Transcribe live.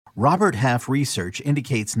Robert Half research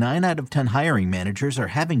indicates 9 out of 10 hiring managers are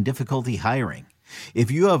having difficulty hiring.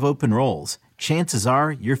 If you have open roles, chances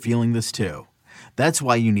are you're feeling this too. That's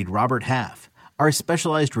why you need Robert Half. Our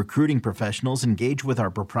specialized recruiting professionals engage with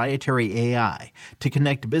our proprietary AI to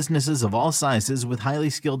connect businesses of all sizes with highly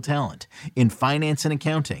skilled talent in finance and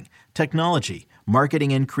accounting, technology,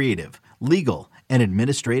 marketing and creative, legal, and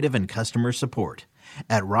administrative and customer support.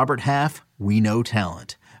 At Robert Half, we know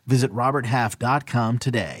talent. Visit roberthalf.com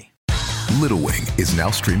today. Little Wing is now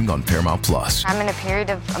streaming on Paramount Plus. I'm in a period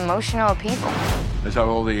of emotional upheaval. Is that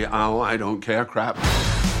all the I don't care crap?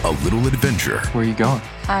 A little adventure. Where are you going?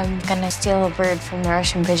 I'm gonna steal a bird from the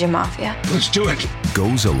Russian pigeon mafia. Let's do it.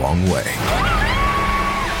 Goes a long way.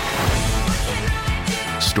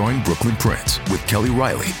 Starring Brooklyn Prince with Kelly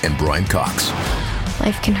Riley and Brian Cox.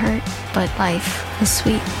 Life can hurt, but life is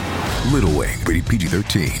sweet. Little Wing, rated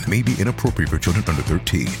PG-13, may be inappropriate for children under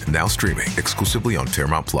 13. Now streaming exclusively on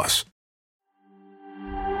Paramount Plus.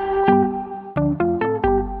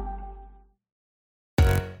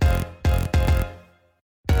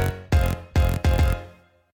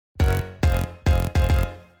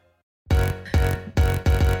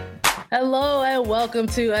 Hello and welcome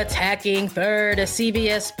to Attacking Third, a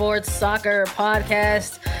CBS Sports Soccer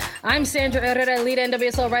podcast. I'm Sandra Herrera, lead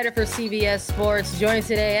NWSL writer for CBS Sports, joined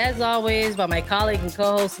today, as always, by my colleague and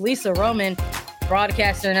co-host Lisa Roman,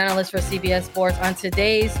 broadcaster and analyst for CBS Sports. On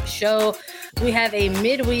today's show, we have a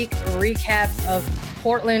midweek recap of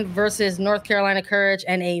Portland versus North Carolina Courage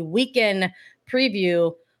and a weekend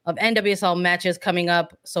preview of NWSL matches coming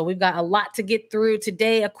up. So we've got a lot to get through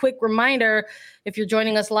today. A quick reminder, if you're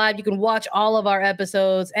joining us live, you can watch all of our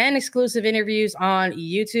episodes and exclusive interviews on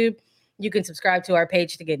YouTube. You can subscribe to our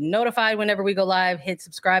page to get notified whenever we go live. Hit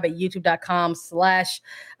subscribe at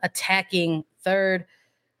youtube.com/attacking3rd.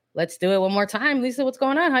 Let's do it one more time. Lisa, what's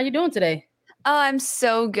going on? How you doing today? Oh, I'm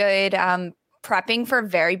so good. Prepping for a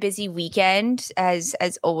very busy weekend, as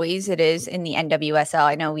always it is in the NWSL.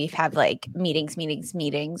 I know we've had like meetings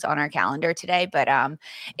on our calendar today, but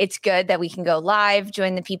it's good that we can go live,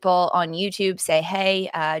 join the people on YouTube, say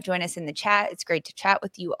hey, join us in the chat. It's great to chat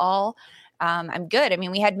with you all. I'm good. I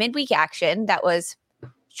mean, we had midweek action that was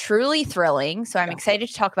truly thrilling, so I'm excited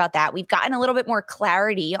to talk about that. We've gotten a little bit more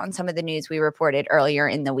clarity on some of the news we reported earlier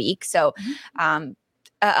in the week, so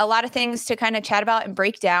a lot of things to kind of chat about and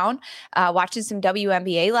break down. Watching some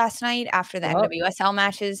WNBA last night after the NWSL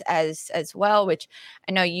matches as well, which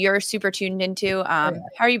I know you're super tuned into. How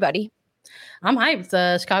are you, buddy? I'm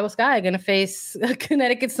hyped. Chicago Sky going to face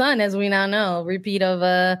Connecticut Sun, as we now know, repeat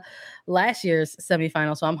of last year's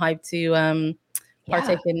semifinal. So I'm hyped to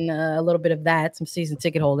partake in a little bit of that. Some season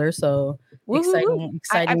ticket holders. So exciting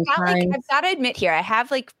I've times. I've got to admit here, I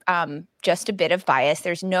have just a bit of bias.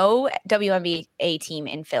 There's no WNBA team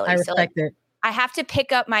in Philly. I respect it. I have to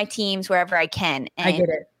pick up my teams wherever I can. And I get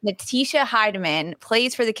it. Natisha Heidemann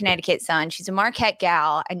plays for the Connecticut Sun. She's a Marquette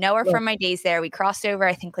gal. I know her from my days there. We crossed over,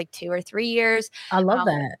 I think, 2 or 3 years. I love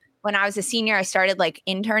that. When I was a senior, I started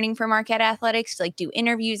interning for Marquette Athletics to do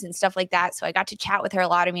interviews and stuff like that. So I got to chat with her a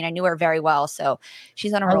lot. I mean, I knew her very well. So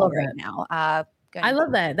she's on a roll right now. I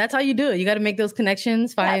love that. That's how you do it. You got to make those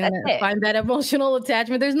connections, find that emotional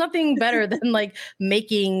attachment. There's nothing better than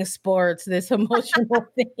making sports this emotional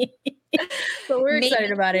thing. So we're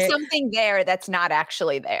excited about it. Something there that's not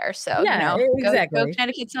actually there. So exactly. Go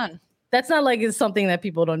Connecticut Sun. That's not it's something that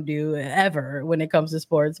people don't do ever when it comes to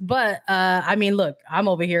sports. But I mean, look, I'm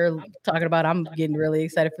over here talking about I'm getting really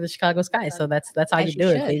excited for the Chicago Sky. So that's how you do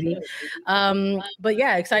it, baby. But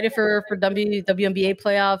yeah, excited for WNBA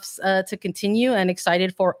playoffs to continue, and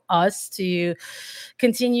excited for us to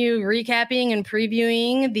continue recapping and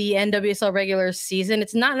previewing the NWSL regular season.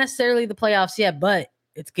 It's not necessarily the playoffs yet, but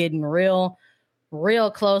it's getting real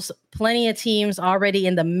close. Plenty of teams already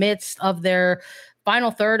in the midst of their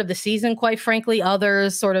final third of the season, quite frankly.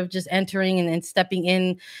 Others sort of just entering and stepping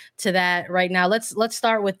in to that right now. Let's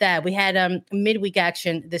start with that. We had midweek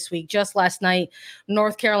action this week. Just last night,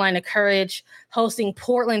 North Carolina Courage hosting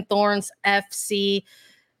Portland Thorns FC.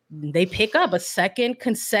 They pick up a second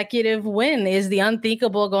consecutive win. Is the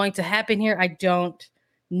unthinkable going to happen here? I don't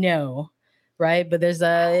know. Right. But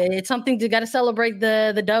it's something to got to celebrate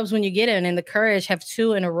the dubs when you get in, and the Courage have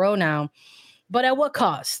 2 in a row now. But at what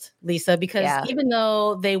cost, Lisa? Because even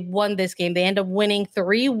though they won this game, they end up winning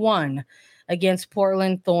 3-1 against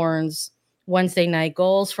Portland Thorns Wednesday night.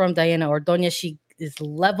 Goals from Diana Ordonez. She is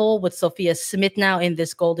level with Sophia Smith now in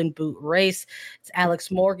this Golden Boot race. It's Alex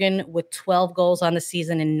Morgan with 12 goals on the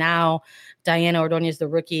season, and now Diana Ordonez, the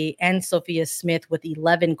rookie, and Sophia Smith with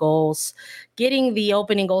 11 goals, getting the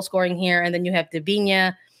opening goal scoring here. And then you have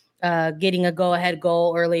Davinia getting a go-ahead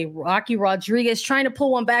goal early. Rocky Rodriguez trying to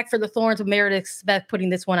pull one back for the Thorns, but Meredith Smith putting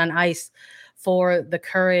this one on ice for the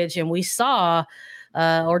Courage. And we saw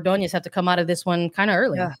Ordonez have to come out of this one kind of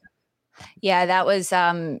early. Yeah, that was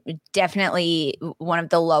definitely one of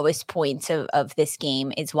the lowest points of this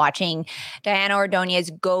game, is watching Diana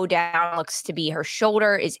Ordonez go down. Looks to be her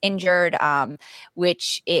shoulder is injured,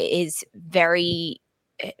 which is very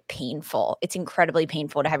painful. It's incredibly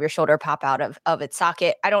painful to have your shoulder pop out of its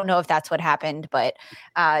socket. I don't know if that's what happened, but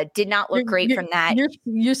did not look great from that.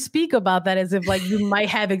 You speak about that as if like you might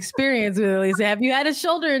have experience with it. Lisa. Have you had a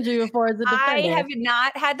shoulder injury before as a defender? I have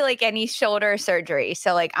not had like any shoulder surgery.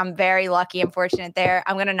 So like I'm very lucky and fortunate there.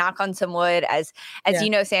 I'm gonna knock on some wood as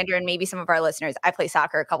you know, Sandra, and maybe some of our listeners. I play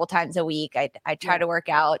soccer a couple times a week. I try to work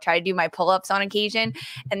out, try to do my pull-ups on occasion.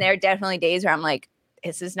 And there are definitely days where I'm like,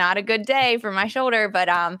 this is not a good day for my shoulder, but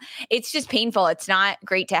it's just painful. It's not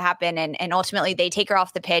great to happen. And ultimately they take her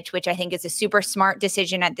off the pitch, which I think is a super smart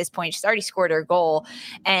decision at this point. She's already scored her goal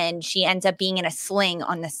and she ends up being in a sling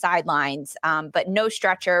on the sidelines, but no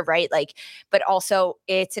stretcher, right? Like, but also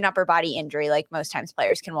it's an upper body injury. Like most times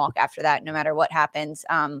players can walk after that, no matter what happens.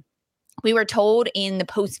 We were told in the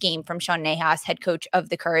post game from Sean Nahas, head coach of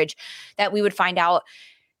the Courage, that we would find out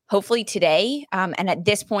hopefully today. And at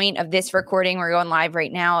this point of this recording, we're going live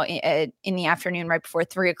right now in the afternoon, right before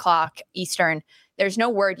 3:00 Eastern. There's no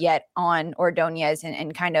word yet on Ordonez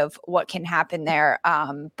and kind of what can happen there.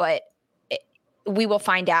 But we will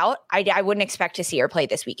find out. I wouldn't expect to see her play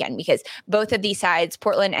this weekend because both of these sides,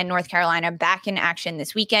 Portland and North Carolina, back in action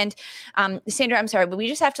this weekend. Sandra, I'm sorry, but we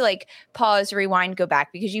just have to like pause, rewind, go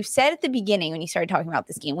back, because you said at the beginning when you started talking about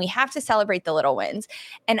this game, we have to celebrate the little wins.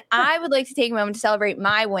 And I would like to take a moment to celebrate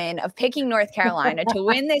my win of picking North Carolina to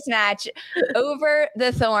win this match over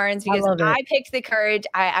the Thorns, because I picked the Courage.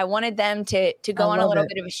 I wanted them to go on a little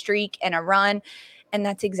bit of a streak and a run. And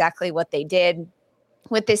that's exactly what they did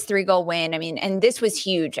with this 3-goal win. I mean, and this was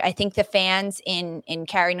huge. I think the fans in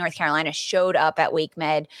Cary, North Carolina showed up at Wake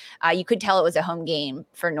Med. You could tell it was a home game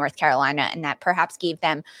for North Carolina, and that perhaps gave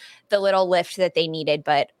them the little lift that they needed.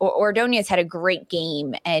 But Ordonez had a great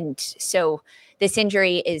game. And so this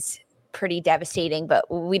injury is pretty devastating, but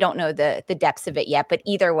we don't know the depths of it yet. But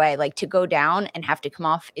either way, like to go down and have to come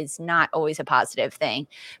off is not always a positive thing.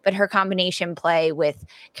 But her combination play with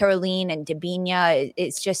Caroline and Debinha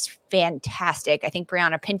is just fantastic. I think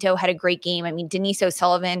Brianna Pinto had a great game. I mean, Denise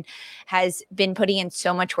O'Sullivan has been putting in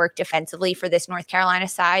so much work defensively for this North Carolina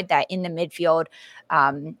side that in the midfield,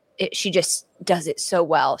 she just does it so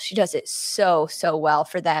well. She does it so well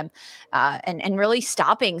for them, and really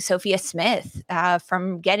stopping Sophia Smith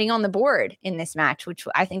from getting on the board in this match, which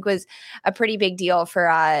I think was a pretty big deal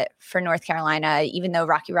for North Carolina. Even though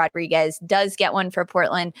Rocky Rodriguez does get one for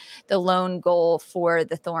Portland, the lone goal for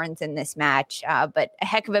the Thorns in this match. But a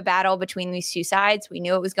heck of a battle between these two sides. We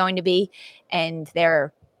knew it was going to be, and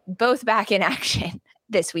they're both back in action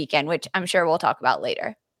this weekend, which I'm sure we'll talk about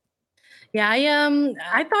later. Yeah,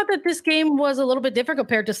 I thought that this game was a little bit different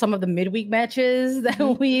compared to some of the midweek matches that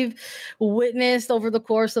we've witnessed over the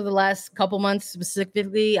course of the last couple months.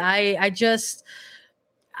 Specifically, there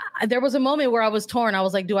was a moment where I was torn. I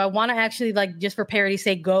was like, do I want to actually, like, just for parity's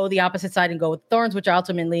sake, go the opposite side and go with Thorns, which I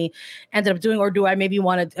ultimately ended up doing, or do I maybe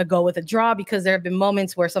want to go with a draw? Because there have been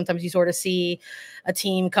moments where sometimes you sort of see a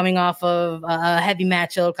team coming off of a heavy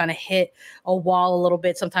match, it'll kind of hit a wall a little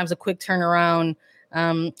bit, sometimes a quick turnaround.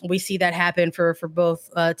 We see that happen for both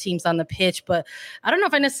teams on the pitch, but I don't know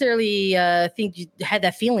if I necessarily think you had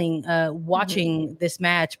that feeling watching this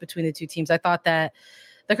match between the two teams. I thought that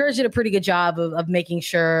the Courage did a pretty good job of making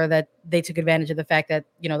sure that they took advantage of the fact that,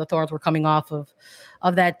 you know, the Thorns were coming off of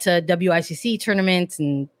that WICC tournament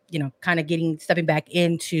and, you know, kind of stepping back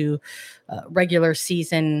into regular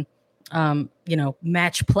season,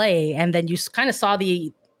 match play. And then you kind of saw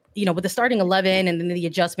with the starting 11 and then the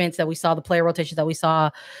adjustments that we saw, the player rotations that we saw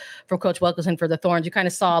from Coach Wilkinson for the Thorns, you kind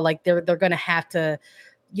of saw like they're going to have to,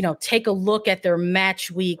 take a look at their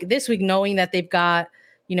match week this week, knowing that they've got,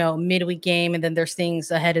 midweek game and then there's things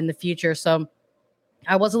ahead in the future. So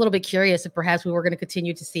I was a little bit curious if perhaps we were going to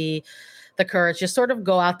continue to see the Courage just sort of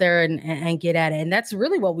go out there and get at it. And that's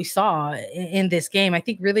really what we saw in this game. I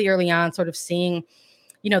think really early on, sort of seeing,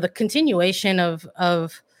 the continuation of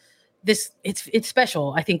this, it's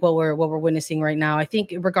special. I think what we're witnessing right now. I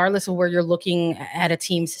think regardless of where you're looking at a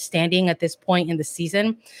team's standing at this point in the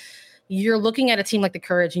season, you're looking at a team like the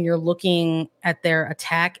Courage and you're looking at their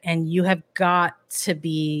attack, and you have got to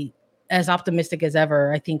be as optimistic as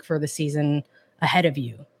ever, I think, for the season ahead of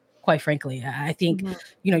you. Quite frankly, I think,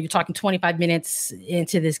 you're talking 25 minutes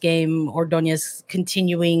into this game, Ordonez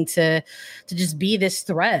continuing to just be this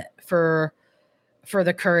threat for for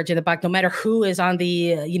the Courage in the back, no matter who is on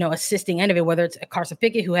the assisting end of it, whether it's Carson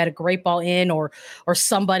Pickett, who had a great ball in, or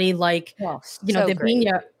somebody like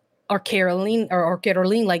Dabinia or Caroline,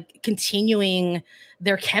 like continuing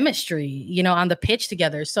their chemistry, on the pitch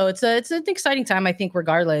together. So it's an exciting time, I think,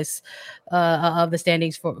 regardless of the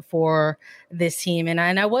standings for this team.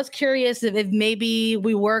 And I was curious if maybe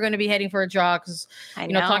we were going to be heading for a draw, because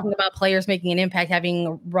talking about players making an impact,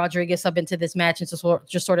 having Rodriguez up into this match, and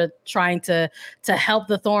just sort of trying to help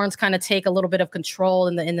the Thorns kind of take a little bit of control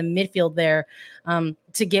in the midfield there,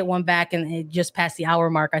 to get one back and just past the hour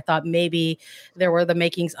mark. I thought maybe there were the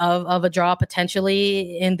makings of a draw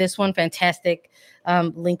potentially in this one. Fantastic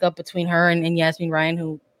link up between her and Yasmin Ryan,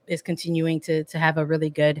 who is continuing to have a really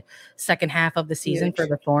good second half of the season for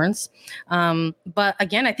the Thorns. But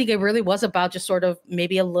again, I think it really was about just sort of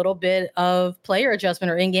maybe a little bit of player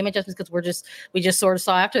adjustment or in-game adjustments, because we just sort of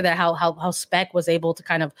saw after that how Speck was able to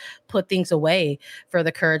kind of put things away for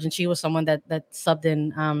the Courage, and she was someone that subbed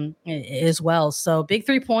in as well. So big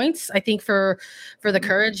 3 points, I think, for the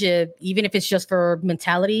Courage, even if it's just for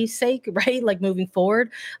mentality's sake, right? Like moving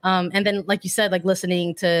forward. And then, like you said, like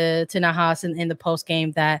listening to Nahas in the post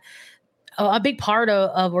game, that a big part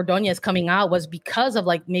of Ordonez coming out was because of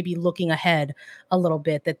like maybe looking ahead a little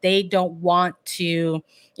bit, that they don't want to.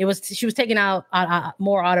 She was taken out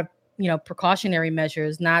more out of precautionary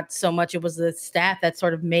measures, not so much it was the staff that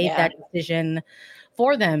sort of made that decision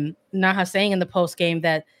for them. Naha saying in the post game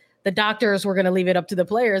that the doctors were going to leave it up to the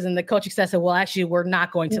players, and the coaching staff said, well, actually, we're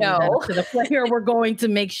not going to leave that up to the player. We're going to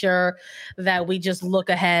make sure that we just look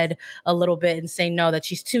ahead a little bit and say, no, that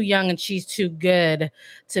she's too young and she's too good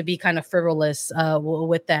to be kind of frivolous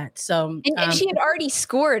with that. So, and she had already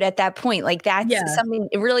scored at that point. Like, that's something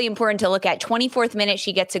really important to look at. 24th minute,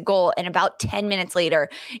 she gets a goal, and about 10 minutes later,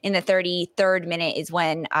 in the 33rd minute, is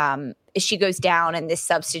when she goes down and this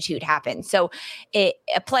substitute happens. So a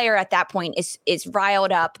player at that point is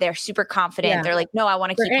riled up. They're super confident. Yeah. They're like, no, I want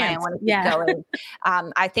to keep playing. I want to keep going.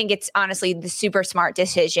 I think it's honestly the super smart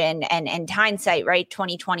decision, and hindsight, right?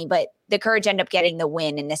 2020, but the Courage end up getting the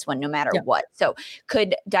win in this one, no matter what. So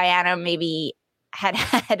could Diana maybe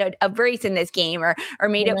had a brace in this game or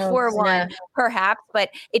made it 4-1 perhaps, but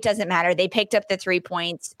it doesn't matter. They picked up the 3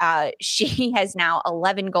 points. She has now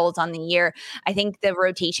 11 goals on the year. I think the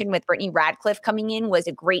rotation with Brittany Radcliffe coming in was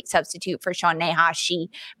a great substitute for Sean Nahas. She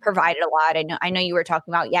provided a lot. I know you were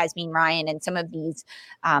talking about Yasmin Ryan and some of these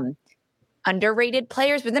underrated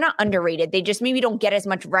players, but they're not underrated. They just maybe don't get as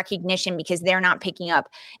much recognition because they're not picking up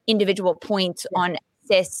individual points on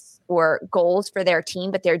assists or goals for their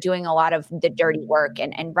team, but they're doing a lot of the dirty work.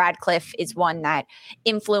 And Radcliffe is one that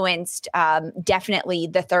influenced definitely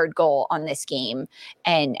the third goal on this game,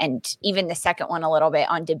 and even the second one a little bit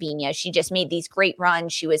on Dabinia. She just made these great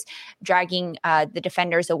runs. She was dragging the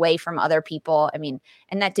defenders away from other people. I mean,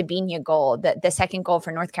 and that Dabinia goal, the second goal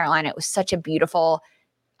for North Carolina, it was such a beautiful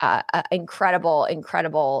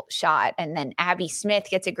incredible shot. And then Abby Smith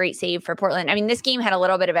gets a great save for Portland. I mean, this game had a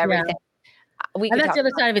little bit of everything. Yeah. And that's the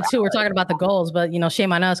other side of it too. We're talking about the goals, but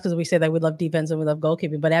shame on us because we say that we love defense and we love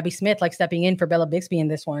goalkeeping. But Abby Smith, like stepping in for Bella Bixby in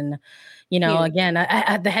this one, again,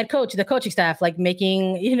 the head coach, the coaching staff, like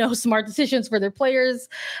making smart decisions for their players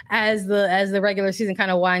as the regular season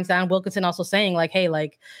kind of winds down. Wilkinson also saying like, hey,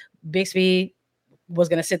 like Bixby was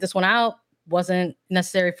going to sit this one out, wasn't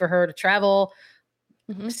necessary for her to travel.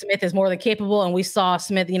 Smith is more than capable, and we saw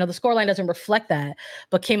Smith, the scoreline doesn't reflect that,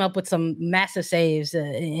 but came up with some massive saves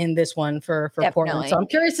in this one for Portland. So I'm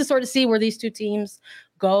curious to sort of see where these two teams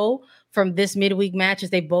go from this midweek match, as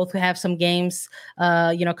they both have some games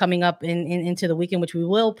coming up into the weekend, which we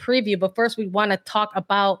will preview. But first, we want to talk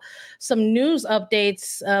about some news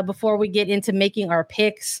updates before we get into making our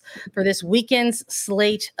picks for this weekend's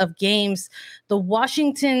slate of games. The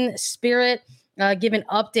Washington Spirit give an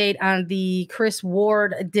update on the Chris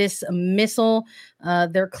Ward dismissal.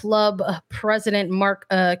 Their club president, Mark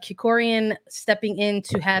Kikorian, stepping in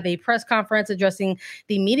to have a press conference addressing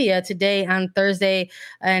the media today on Thursday,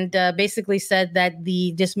 and basically said that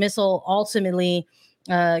the dismissal ultimately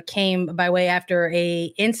came by way after a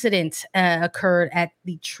incident occurred at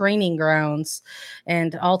the training grounds.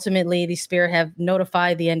 And ultimately, the Spirit have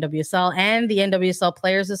notified the NWSL and the NWSL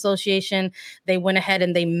Players Association. They went ahead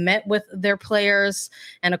and they met with their players.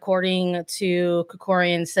 And according to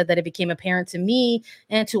Kikorian, said that it became apparent to me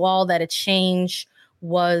and to all that a change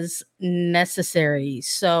was necessary.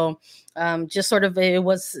 So Just sort of, it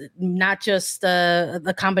was not just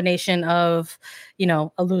the combination of,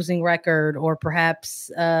 a losing record or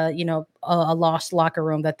perhaps, a lost locker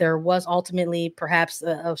room, that there was ultimately perhaps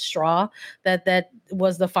a straw that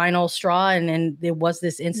was the final straw. And it was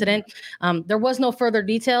this incident. There was no further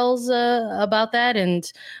details about that.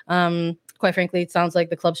 And quite frankly, it sounds like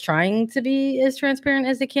the club's trying to be as transparent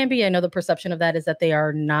as they can be. I know the perception of that is that they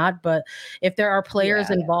are not, but if there are players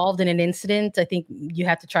involved in an incident, I think you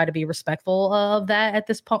have to try to be respectful of that at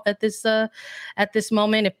this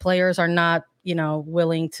moment. If players are not,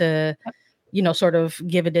 willing to, sort of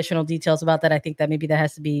give additional details about that, I think that maybe that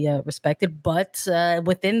has to be respected. But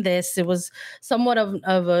within this, it was somewhat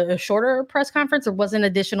of a shorter press conference. There wasn't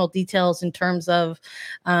additional details in terms of,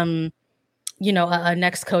 a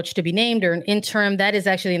next coach to be named or an interim. That is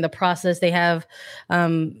actually in the process. They have,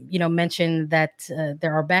 mentioned that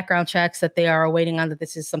there are background checks that they are awaiting on, that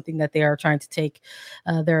this is something that they are trying to take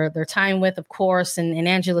their time with, of course. And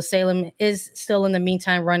Angela Salem is still in the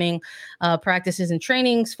meantime running practices and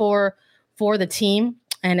trainings for the team.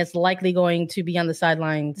 And it's likely going to be on the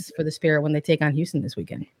sidelines for the Spirit when they take on Houston this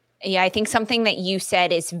weekend. Yeah, I think something that you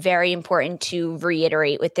said is very important to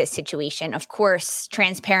reiterate with this situation. Of course,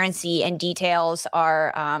 transparency and details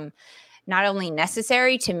are not only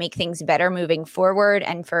necessary to make things better moving forward,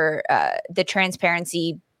 and for the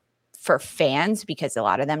transparency for fans, because a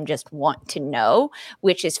lot of them just want to know,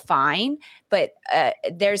 which is fine. But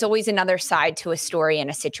there's always another side to a story and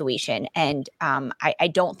a situation. And I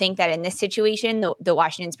don't think that in this situation, the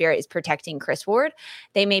Washington Spirit is protecting Chris Ward.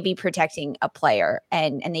 They may be protecting a player.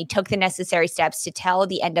 And they took the necessary steps to tell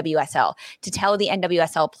the NWSL, to tell the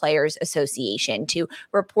NWSL Players Association, to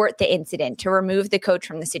report the incident, to remove the coach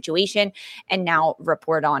from the situation, and now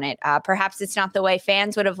report on it. Perhaps it's not the way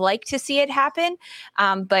fans would have liked to see it happen,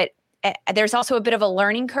 but there's also a bit of a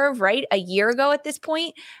learning curve, right? A year ago at this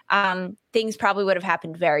point, things probably would have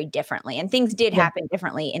happened very differently, and things did happen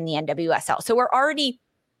differently in the NWSL. So we're already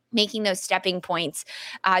making those stepping points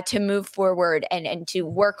to move forward and to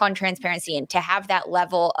work on transparency and to have that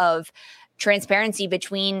level of transparency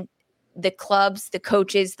between the clubs, the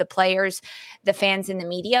coaches, the players, the fans, and the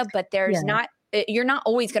media. But there's you're not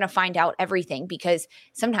always going to find out everything, because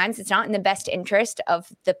sometimes it's not in the best interest of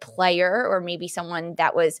the player or maybe someone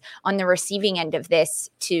that was on the receiving end of this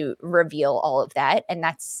to reveal all of that. And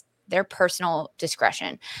that's their personal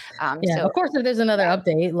discretion. So of course, if there's another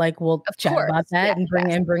update, like we'll chat about that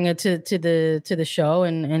and bring it to the show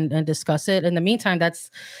and discuss it. In the meantime, that's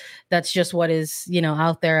just what is,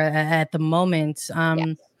 out there at the moment.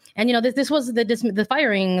 And, this was the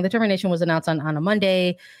firing, the termination was announced on a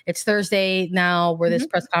Monday. It's Thursday now where this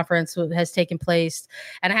press conference has taken place.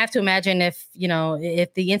 And I have to imagine if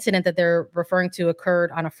the incident that they're referring to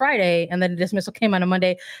occurred on a Friday and then the dismissal came on a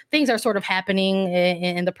Monday, things are sort of happening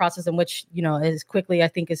in the process in which, as quickly, I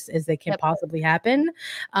think, as they can possibly happen.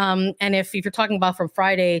 And if you're talking about from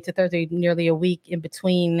Friday to Thursday, nearly a week in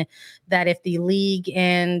between that, if the league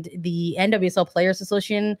and the NWSL Players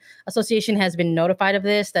Association has been notified of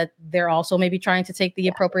this, that they're also maybe trying to take the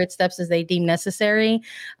appropriate steps as they deem necessary.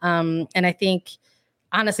 And I think,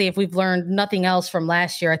 honestly, if we've learned nothing else from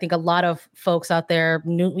last year, I think a lot of folks out there,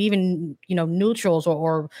 even neutrals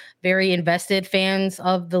or very invested fans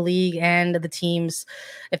of the league and the teams,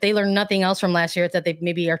 if they learn nothing else from last year, it's that they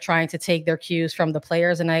maybe are trying to take their cues from the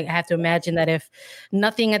players. And I have to imagine that if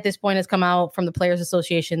nothing at this point has come out from the Players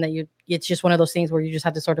Association, that it's just one of those things where you just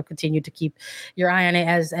have to sort of continue to keep your eye on it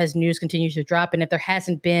as news continues to drop. And if there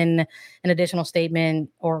hasn't been an additional statement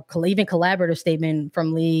or even collaborative statement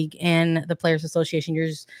from league and the Players Association, you're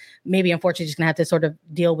just maybe unfortunately just gonna have to sort of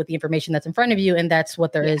deal with the information that's in front of you, and that's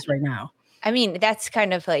what there is right now. I mean, that's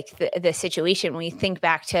kind of like the situation when you think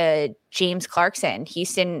back to James Clarkson,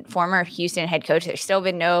 former Houston head coach. There's still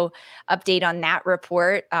been no update on that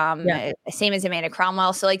report. Same as Amanda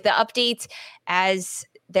Cromwell. So like the updates as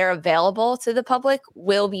they're available to the public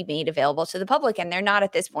will be made available to the public, and they're not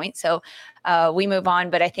at this point. So we move on.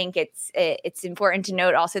 But I think it's important to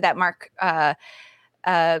note also that Mark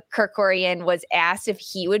Kerkorian was asked if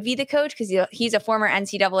he would be the coach, because he's a former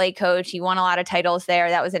NCAA coach. He won a lot of titles there.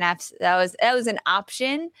 That was an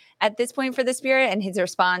option at this point for the Spirit, and his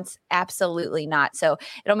response, absolutely not. So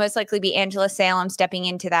it'll most likely be Angela Salem stepping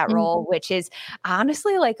into that role, which is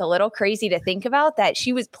honestly like a little crazy to think about, that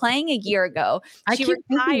she was playing a year ago. She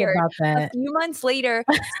retired a few months later,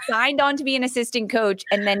 signed on to be an assistant coach,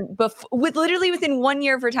 and then literally within 1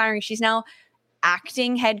 year of retiring, she's now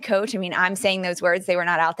acting head coach. I mean, I'm saying those words, they were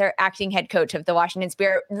not out there. Acting head coach of the Washington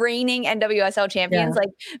Spirit, reigning NWSL champions. Like,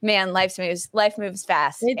 man, life moves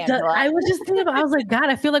fast. I was just thinking about, I was like, God,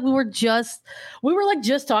 I feel like we were just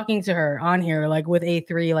talking to her on here, like with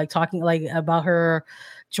A3, like talking like about her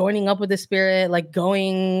joining up with the Spirit, like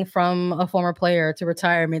going from a former player to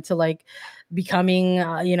retirement to like becoming,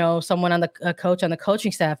 someone on a coach on the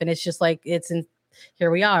coaching staff. And it's just like,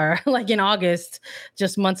 here we are, like in August,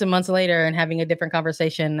 just months and months later, and having a different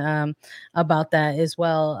conversation about that as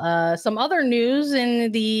well. Some other news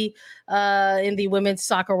in the women's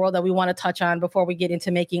soccer world that we want to touch on before we get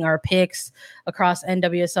into making our picks across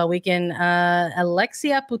NWSL weekend.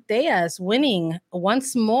 Alexia Putellas winning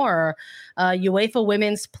once more UEFA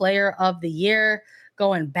Women's Player of the Year,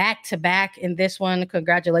 going back to back in this one.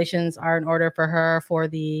 Congratulations are in order for her, for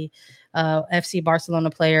the FC Barcelona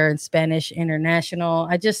player and Spanish international.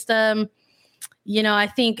 I just, I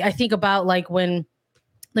think about like when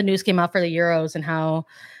the news came out for the Euros and how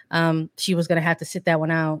she was going to have to sit that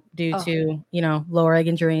one out due to, lower leg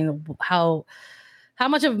injury, and how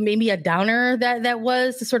much of maybe a downer that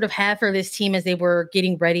was to sort of have for this team as they were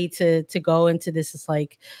getting ready to go into this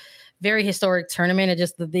like very historic tournament. And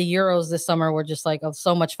just the Euros this summer were just like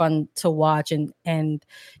so much fun to watch. And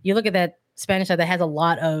you look at that Spanish side that has a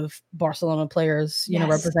lot of Barcelona players,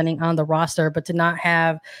 representing on the roster, but to not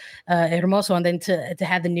have Hermoso, and then to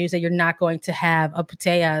have the news that you're not going to have a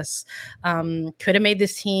Putellas, could have made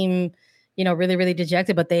this team, really, really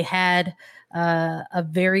dejected. But they had a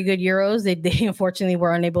very good Euros. They unfortunately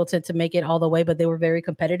were unable to make it all the way, but they were very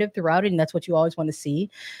competitive throughout it, and that's what you always want to see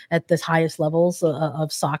at the highest levels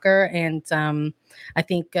of soccer. And I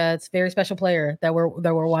think it's a very special player that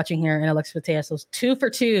we're watching here in Alexia Putellas. So 2 for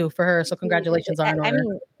 2 for her. So congratulations on her. I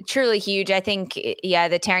mean, truly huge. I think,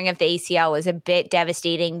 the tearing of the ACL was a bit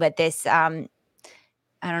devastating, but this,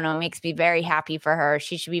 I don't know, makes me very happy for her.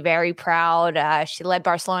 She should be very proud. She led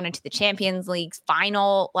Barcelona to the Champions League's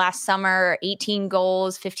final last summer, 18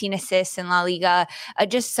 goals, 15 assists in La Liga.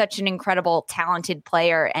 Just such an incredible, talented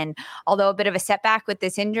player. And although a bit of a setback with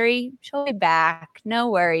this injury, she'll be back.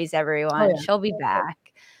 No worries, everyone. She'll be back.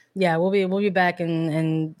 Yeah, we'll be back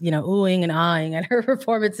and oohing and eyeing at her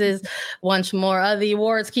performances once more. The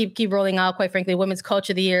awards keep rolling out. Quite frankly, Women's Coach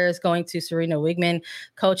of the Year is going to Serena Wigman,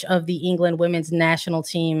 coach of the England women's national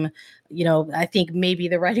team. I think maybe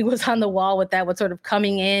the writing was on the wall with that, with sort of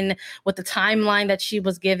coming in with the timeline that she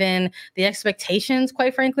was given, the expectations,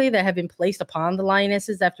 quite frankly, that have been placed upon the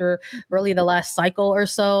Lionesses after really the last cycle or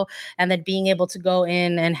so, and then being able to go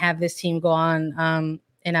in and have this team go on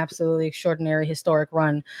an absolutely extraordinary historic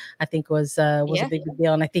run, I think was a big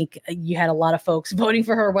deal. And I think you had a lot of folks voting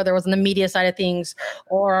for her, whether it was on the media side of things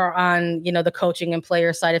or on, the coaching and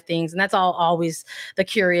player side of things. And that's always the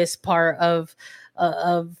curious part of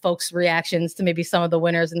folks' reactions to maybe some of the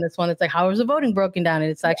winners in this one. It's like, how is the voting broken down?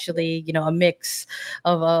 And it's actually, a mix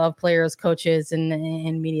of players, coaches,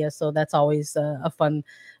 and media. So that's always a fun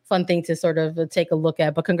thing to sort of take a look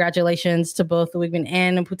at. But congratulations to both Wigman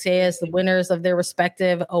and Putellas, the winners of their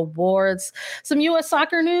respective awards. Some U.S.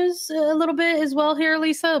 soccer news a little bit as well here,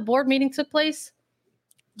 Lisa. A board meeting took place.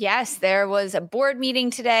 Yes, there was a board meeting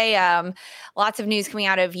today. Lots of news coming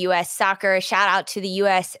out of U.S. soccer. Shout out to the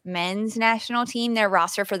U.S. men's national team. Their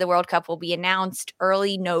roster for the World Cup will be announced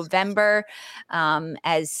early November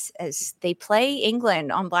as they play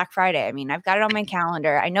England on Black Friday. I mean, I've got it on my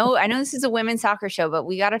calendar. I know this is a women's soccer show, but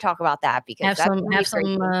we got to talk about that because have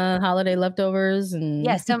some holiday leftovers and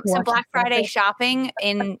some Black Friday shopping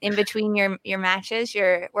in between your matches,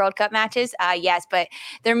 your World Cup matches. Yes, but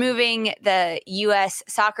they're moving the U.S.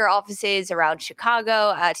 soccer offices around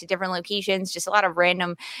Chicago to different locations. Just a lot of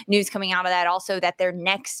random news coming out of that. Also, that their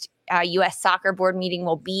next U.S. soccer board meeting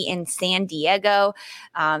will be in San Diego.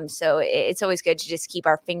 So it's always good to just keep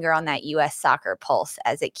our finger on that U.S. soccer pulse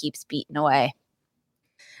as it keeps beating away.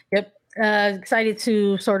 Yep. Excited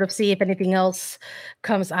to sort of see if anything else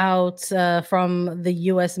comes out from the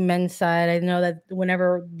U.S. men's side. I know that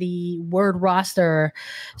whenever the word roster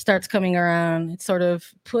starts coming around, it sort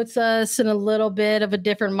of puts us in a little bit of a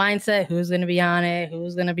different mindset. Who's going to be on it?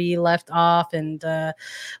 Who's going to be left off? And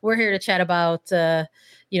we're here to chat about, the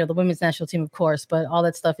women's national team, of course, but all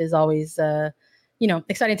that stuff is always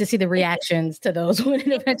exciting to see the reactions to those when it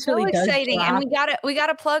eventually does. Exciting. Drop. And we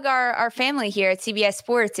gotta plug our family here at CBS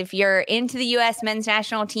Sports. If you're into the U.S. men's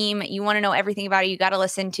national team, you want to know everything about it, you got to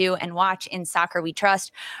listen to and watch In Soccer We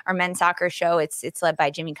Trust, our men's soccer show. It's led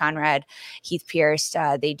by Jimmy Conrad, Heath Pierce.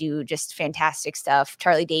 They do just fantastic stuff.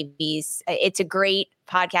 Charlie Davies. It's a great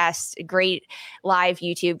podcast, great live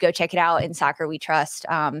YouTube. Go check it out. In Soccer We Trust.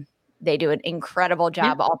 They do an incredible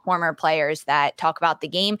job, all former players that talk about the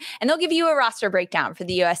game, and they'll give you a roster breakdown for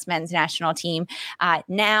the U.S. men's national team.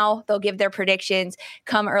 Now they'll give their predictions.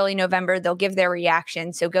 Come early November, they'll give their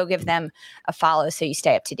reactions. So go give them a follow so you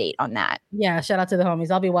stay up to date on that. Yeah, shout out to the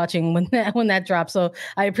homies. I'll be watching when that drops. So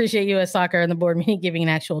I appreciate U.S. Soccer and the board meeting giving an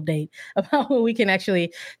actual date about when we can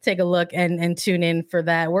actually take a look and tune in for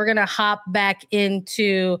that. We're going to hop back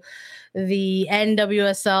into the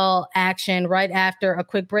NWSL action right after a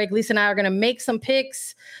quick break. Lisa and I are going to make some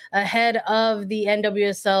picks ahead of the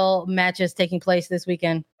NWSL matches taking place this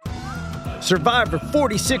weekend. Survivor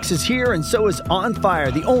 46 is here, and so is On Fire,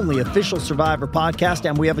 the only official Survivor podcast,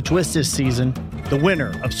 and we have a twist this season. The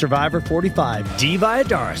winner of Survivor 45, Dee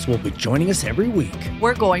Valladares, will be joining us every week.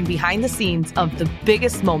 We're going behind the scenes of the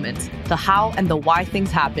biggest moments, the how and the why things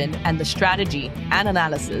happen, and the strategy and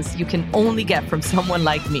analysis you can only get from someone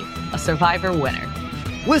like me, a Survivor winner.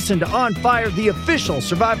 Listen to On Fire, the official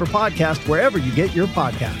Survivor podcast, wherever you get your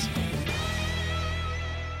podcasts.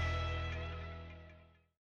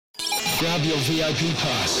 Grab your VIP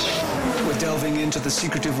pass. We're delving into the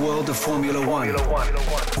secretive world of Formula One.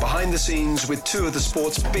 Behind the scenes with two of the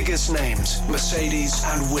sport's biggest names, Mercedes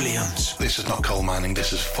and Williams. This is not coal mining,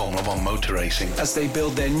 this is Formula One motor racing. As they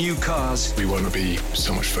build their new cars. We want to be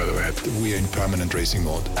so much further ahead. We are in permanent racing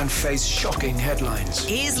mode. And face shocking headlines.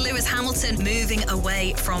 Is Lewis Hamilton moving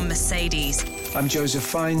away from Mercedes? I'm Joseph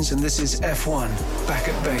Fiennes, and this is F1 Back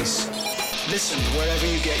at Base. Listen wherever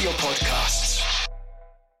you get your podcasts.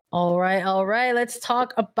 All right. Let's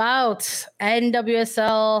talk about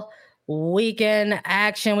NWSL weekend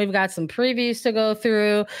action. We've got some previews to go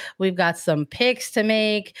through. We've got some picks to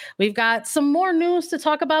make. We've got some more news to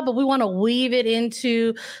talk about, but we want to weave it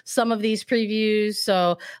into some of these previews.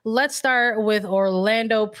 So let's start with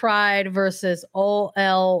Orlando Pride versus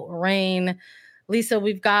OL Reign. Lisa,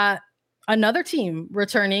 we've got another team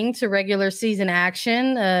returning to regular season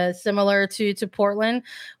action, similar to Portland.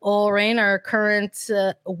 OL Reign are current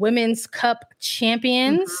Women's Cup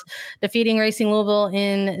champions, defeating Racing Louisville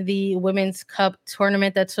in the Women's Cup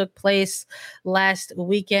tournament that took place last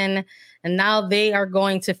weekend. And now they are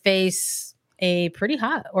going to face a pretty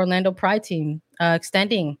hot Orlando Pride team,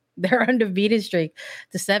 extending their undefeated streak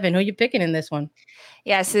to 7. Who are you picking in this one?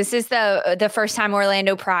 Yes, this is the first time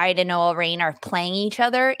Orlando Pride and OL Reign are playing each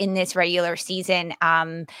other in this regular season.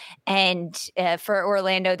 For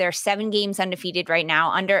Orlando, they're 7 games undefeated right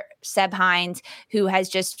now under Seb Hines, who has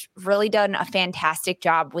just really done a fantastic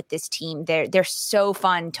job with this team. They're so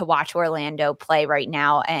fun to watch Orlando play right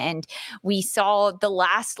now. And we saw the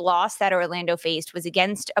last loss that Orlando faced was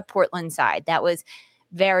against a Portland side that was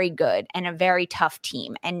very good and a very tough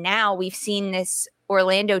team. And now we've seen this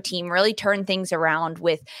Orlando team really turn things around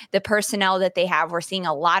with the personnel that they have. We're seeing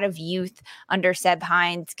a lot of youth under Seb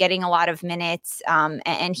Hines getting a lot of minutes,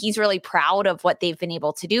 and he's really proud of what they've been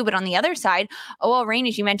able to do. But on the other side, OL Reign,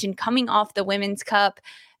 as you mentioned, coming off the Women's Cup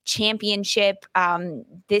championship,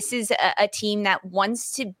 this is a team that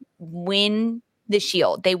wants to win the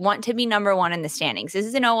Shield. They want to be number 1 in the standings. This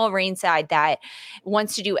is an OL Reign side that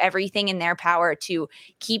wants to do everything in their power to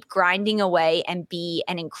keep grinding away and be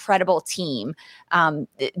an incredible team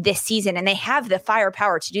this season. And they have the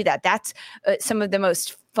firepower to do that. That's some of the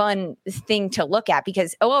most fun thing to look at,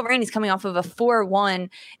 because OL Reign is coming off of a 4-1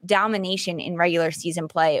 domination in regular season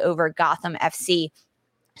play over Gotham FC.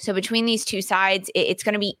 So between these two sides, it's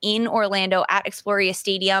going to be in Orlando at Exploria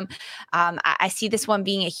Stadium. I see this one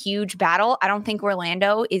being a huge battle. I don't think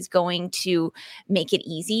Orlando is going to make it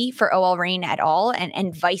easy for OL Reign at all,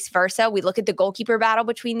 and vice versa. We look at the goalkeeper battle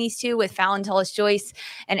between these two with Fallon Tullis-Joyce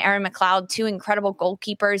and Erin McLeod, 2 incredible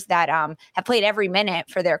goalkeepers that have played every minute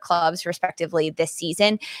for their clubs, respectively, this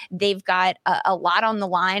season. They've got a lot on the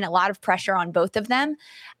line, a lot of pressure on both of them.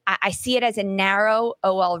 I see it as a narrow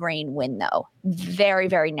OL Reign win, though. Very,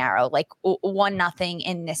 very narrow, like 1-0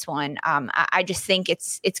 in this one. I just think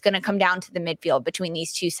it's going to come down to the midfield between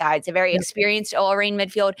these two sides. A very experienced OL Reign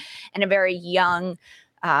midfield and a very young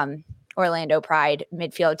Orlando Pride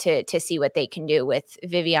midfield to see what they can do with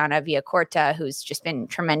Viviana Villacorta, who's just been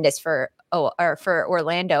tremendous for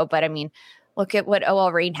Orlando. But I mean, look at what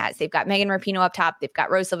OL Reign has. They've got Megan Rapinoe up top. They've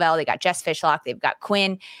got Rose Lavelle. They've got Jess Fishlock. They've got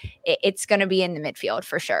Quinn. It's going to be in the midfield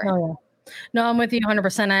for sure. Oh, yeah. No, I'm with you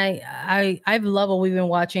 100%. I love what we've been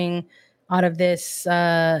watching out of this,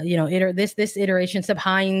 this iteration. Seb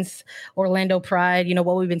Hines, Orlando Pride,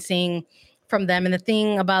 what we've been seeing from them. And the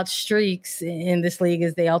thing about streaks in this league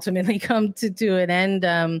is they ultimately come to an end.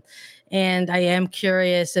 And I am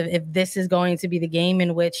curious if this is going to be the game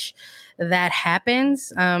in which that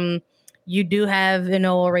happens. You do have an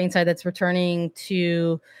OL Reign side that's returning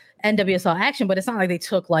to NWSL action, but it's not like they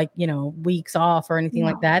took weeks off or anything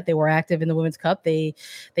like that. They were active in the Women's Cup. They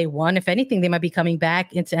won. If anything, they might be coming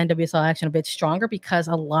back into NWSL action a bit stronger because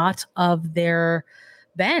a lot of their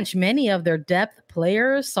bench, many of their depth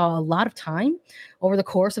players saw a lot of time over the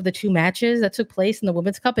course of the 2 matches that took place in the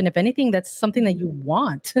Women's Cup. And if anything, that's something that you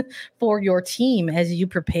want for your team as you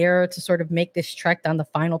prepare to sort of make this trek down the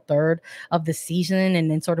final third of the season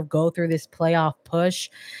and then sort of go through this playoff push.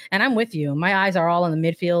 And I'm with you. My eyes are all in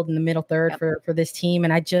the midfield and the middle third for this team.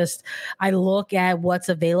 And I look at what's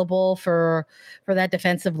available for that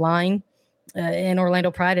defensive line in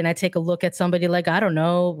Orlando Pride, and I take a look at somebody like, I don't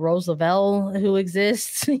know, Rose Lavelle, who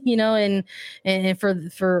exists, and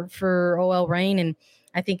for OL Reign. And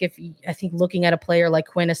I think looking at a player like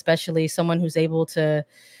Quinn, especially someone who's able to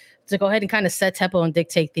go ahead and kind of set tempo and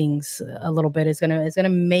dictate things a little bit is gonna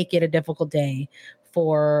make it a difficult day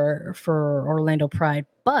for Orlando Pride.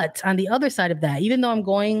 But on the other side of that, even though I'm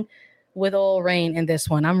going with OL Reign in this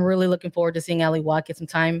one, I'm really looking forward to seeing Allie Watt get some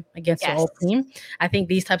time against her old team. I think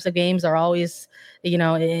these types of games are always,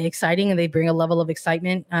 exciting, and they bring a level of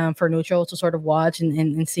excitement for neutrals to sort of watch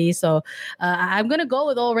and see. So I'm going to go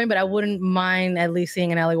with OL Reign, but I wouldn't mind at least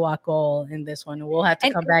seeing an Allie Watt goal in this one. We'll have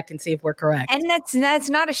to come back and see if we're correct. And that's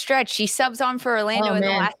not a stretch. She subs on for Orlando in the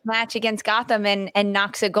last match against Gotham and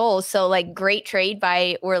knocks a goal. So great trade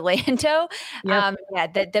by Orlando. Yep.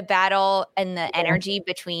 The battle and the energy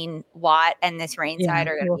between Watt and this Reign side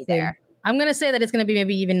are going to be there. I'm going to say that it's going to be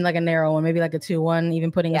maybe even like a narrow one, maybe like a 2-1,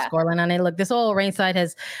 even putting a scoreline on it. Look, this whole Reign side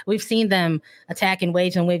we've seen them attack in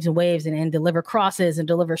waves and waves and waves and deliver crosses and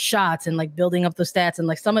deliver shots and building up those stats.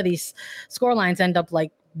 And some of these scorelines end up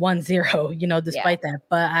 1-0, despite that.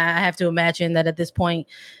 But I have to imagine that at this point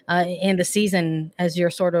in the season, as you're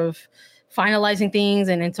sort of finalizing things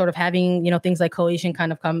and sort of having, things like cohesion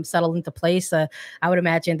kind of come settle into place. I would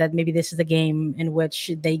imagine that maybe this is a game in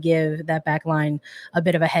which they give that back line a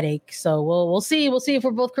bit of a headache. So we'll see. We'll see if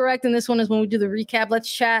we're both correct. And this one is when we do the recap. Let's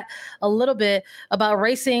chat a little bit about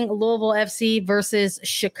Racing Louisville FC versus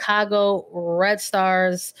Chicago Red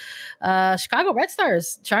Stars. Chicago Red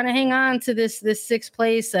Stars trying to hang on to this 6th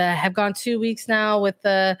place, have gone 2 weeks now with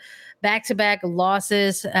back-to-back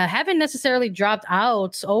losses, haven't necessarily dropped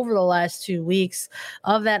out over the last 2 weeks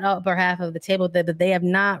of that upper half of the table, that they have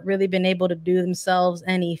not really been able to do themselves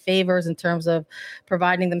any favors in terms of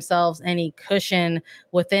providing themselves any cushion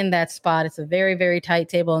within that spot. It's a very, very tight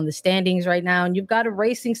table in the standings right now. And you've got a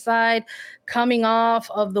Racing side coming off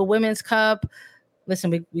of the Women's Cup.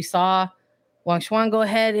 Listen, we saw Wang Xuan go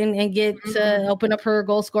ahead and get open up her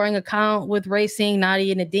goal scoring account with Racing.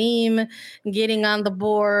 Nadia Nadim getting on the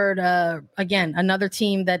board. Again, another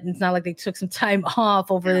team that it's not like they took some time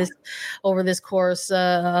off over this course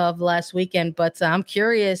of last weekend. But I'm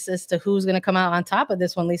curious as to who's going to come out on top of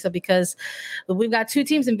this one, Lisa, because we've got 2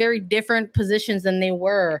 teams in very different positions than they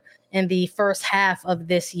were in the first half of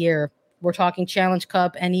this year. We're talking Challenge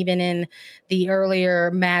Cup and even in the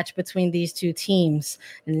earlier match between these 2 teams.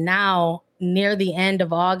 Now, near the end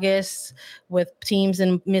of August, with teams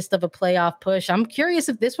in the midst of a playoff push, I'm curious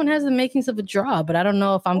if this one has the makings of a draw, but I don't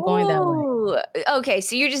know if I'm going that way. Okay,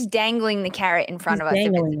 so you're just dangling the carrot in front of us.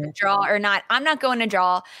 If it's a draw or not. I'm not going to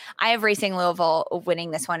draw. I have Racing Louisville winning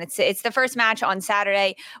this one. It's the first match on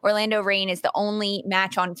Saturday. Orlando Reign is the only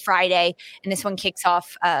match on Friday, and this one kicks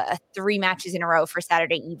off 3 matches in a row for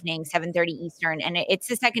Saturday evening, 7:30 Eastern, and it's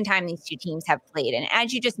the second time these 2 teams have played. And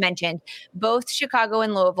as you just mentioned, both Chicago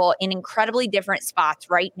and Louisville in incredibly different spots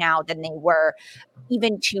right now than they were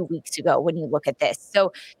even 2 weeks ago when you look at this.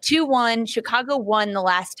 So 2-1, Chicago won the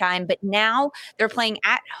last time, but now they're playing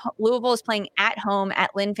Louisville is playing at home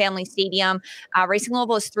at Lynn Family Stadium. Racing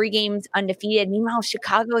Louisville is 3 games undefeated. Meanwhile,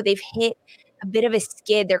 Chicago, they've hit a bit of a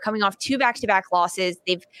skid. They're coming off 2 back-to-back losses.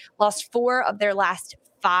 They've lost 4 of their last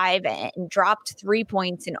 5 and dropped 3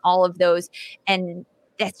 points in all of those. And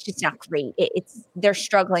that's just not great. They're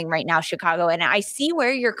struggling right now, Chicago. And I see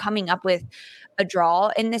where you're coming up with a draw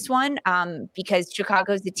in this one because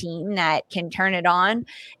Chicago's the team that can turn it on,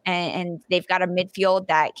 and they've got a midfield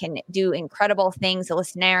that can do incredible things.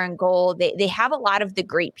 Alyssa Nair in goal. They have a lot of the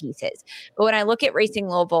great pieces. But when I look at Racing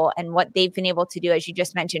Louisville and what they've been able to do, as you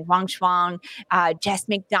just mentioned, Wang Xuan, Jess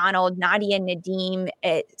McDonald, Nadia Nadim,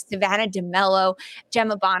 Savannah DeMello,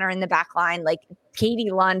 Gemma Bonner in the back line,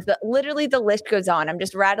 Katie Lund, but literally the list goes on. I'm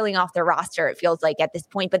just rattling off the roster, it feels like at this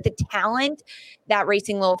point. But the talent that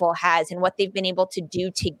Racing Louisville has and what they've been able to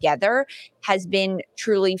do together has been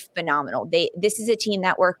truly phenomenal. This is a team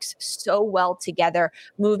that works so well together,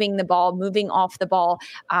 moving the ball, moving off the ball.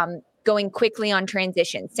 going quickly on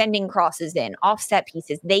transition, sending crosses in, offset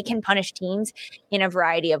pieces. They can punish teams in a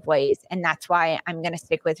variety of ways. And that's why I'm going to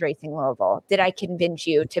stick with Racing Louisville. Did I convince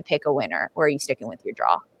you to pick a winner, or are you sticking with your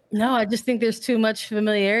draw? No, I just think there's too much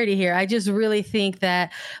familiarity here. I just really think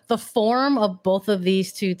that the form of both of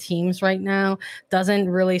these two teams right now doesn't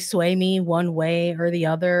really sway me one way or the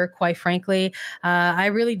other, quite frankly. I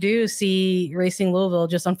really do see Racing Louisville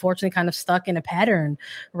just unfortunately kind of stuck in a pattern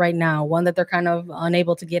right now, one that they're kind of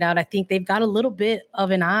unable to get out. I think they've got a little bit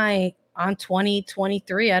of an eye on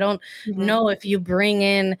 2023. I don't know if you bring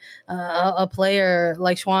in a player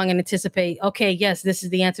like Schwang and anticipate, okay, yes, this is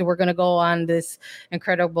the answer. We're going to go on this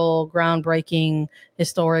incredible, groundbreaking,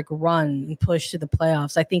 historic run and push to the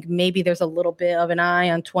playoffs. I think maybe there's a little bit of an eye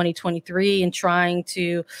on 2023 and trying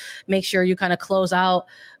to make sure you kind of close out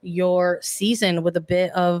your season with a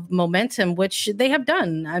bit of momentum, which they have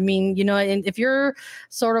done. I mean, and if you're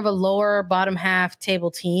sort of a lower bottom half table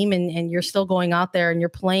team and you're still going out there and you're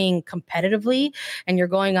playing competitively and you're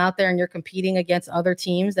going out there and you're competing against other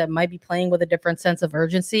teams that might be playing with a different sense of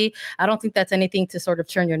urgency, I don't think that's anything to sort of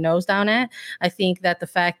turn your nose down at. I think that the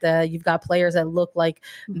fact that you've got players that look like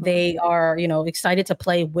they are, excited to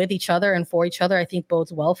play with each other and for each other, I think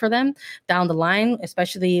bodes well for them down the line,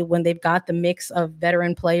 especially when they've got the mix of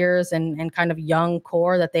veteran players and kind of young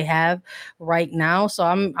core that they have right now. So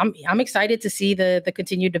I'm excited to see the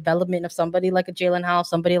continued development of somebody like a Jalen Howe,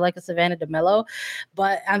 somebody like a Savannah DeMello.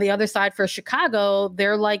 But on the other side for Chicago,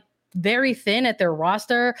 they're like very thin at their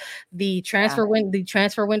roster. The transfer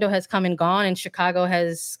window has come and gone, and Chicago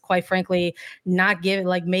has, quite frankly, not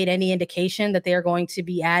made any indication that they are going to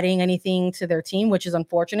be adding anything to their team, which is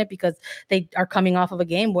unfortunate because they are coming off of a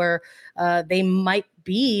game where they might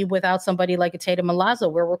be without somebody like a Tatum Milazzo.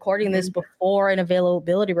 We're recording this before an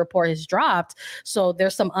availability report has dropped, so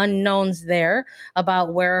there's some unknowns there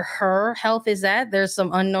about where her health is at. There's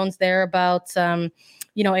some unknowns there about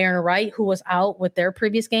Aaron Wright, who was out with their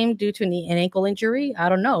previous game due to an ankle injury. I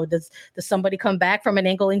don't know. Does somebody come back from an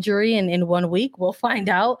ankle injury in 1 week? We'll find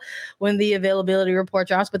out when the availability report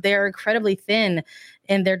drops, but they are incredibly thin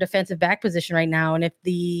in their defensive back position right now. And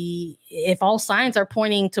if all signs are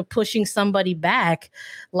pointing to pushing somebody back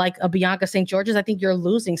like a Bianca St. George's, I think you're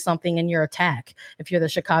losing something in your attack. If you're the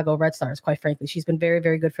Chicago Red Stars, quite frankly, she's been very,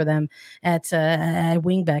 very good for them at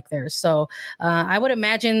wing back there. So I would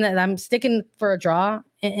imagine that I'm sticking for a draw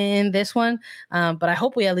in this one, but I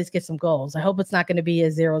hope we at least get some goals. I hope it's not going to be a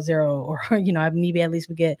 0-0 or maybe at least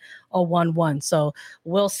we get a 1-1. So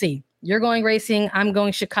we'll see. You're going Racing. I'm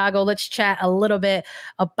going Chicago. Let's chat a little bit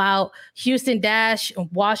about Houston Dash,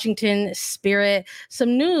 Washington Spirit.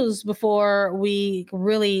 Some news before we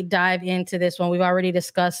really dive into this one. We've already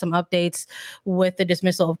discussed some updates with the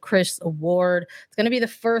dismissal of Chris Ward. It's going to be the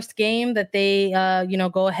first game that they,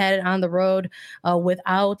 go ahead on the road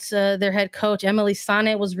without their head coach. Emily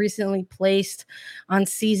Sonnet was recently placed on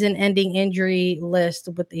season-ending injury list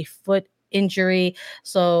with a foot injury.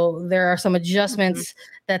 So there are some adjustments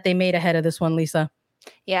that they made ahead of this one, Lisa.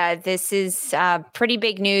 Yeah, this is pretty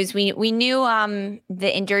big news. We knew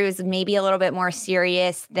the injury was maybe a little bit more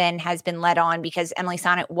serious than has been led on because Emily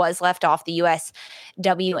Sonnet was left off the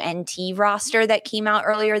USWNT roster that came out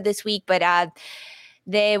earlier this week. But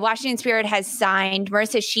the Washington Spirit has signed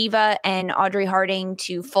Marissa Shiva and Audrey Harding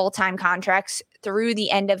to full-time contracts through the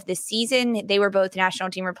end of the season. They were both national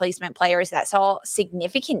team replacement players that saw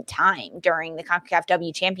significant time during the CONCACAF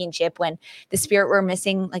W Championship when the Spirit were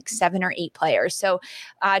missing like 7 or 8 players. So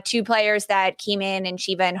 2 players that came in, and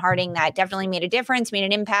Shiva and Harding, that definitely made a difference, made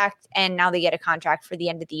an impact, and now they get a contract for the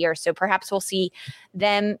end of the year. So perhaps we'll see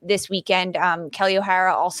them this weekend. Kelly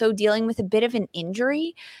O'Hara also dealing with a bit of an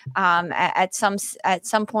injury at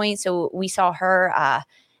some point. So we saw her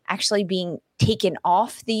actually being taken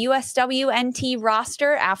off the USWNT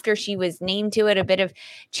roster after she was named to it. A bit of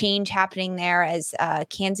change happening there as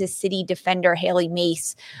Kansas City defender Haley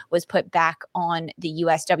Mace was put back on the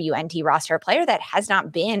USWNT roster, a player that has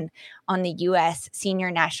not been on the U.S.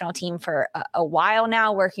 senior national team for a while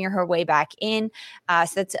now, working her way back in.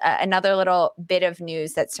 So that's another little bit of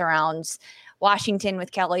news that surrounds Washington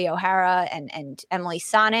with Kelly O'Hara and Emily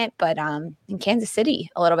Sonnet, but in Kansas City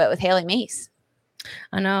a little bit with Haley Mace.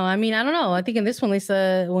 I know. I mean, I don't know. I think in this one,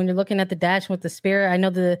 Lisa, when you're looking at the Dash with the Spirit, I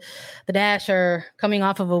know the Dash are coming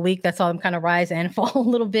off of a week that saw them kind of rise and fall a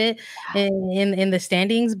little bit in the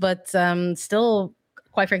standings, but still,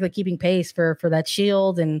 quite frankly, keeping pace for that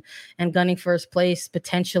shield and gunning first place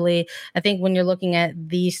potentially. I think when you're looking at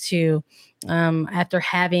these two, after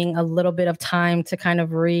having a little bit of time to kind of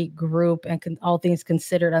regroup and all things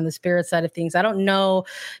considered on the Spirit side of things. I don't know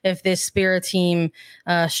if this Spirit team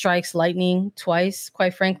strikes lightning twice,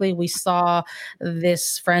 quite frankly. We saw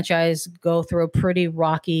this franchise go through a pretty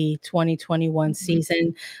rocky 2021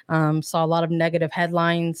 season. Saw a lot of negative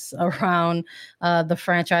headlines around the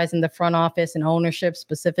franchise and the front office and ownership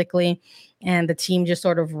specifically. And the team just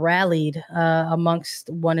sort of rallied amongst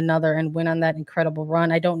one another and went on that incredible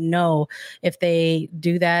run. I don't know if they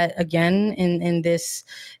do that again in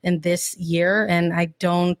this year, and I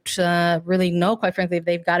don't really know, quite frankly, if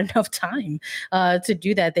they've got enough time to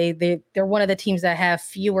do that. They're one of the teams that have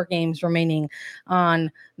fewer games remaining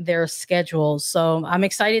on their schedules. So I'm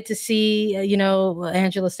excited to see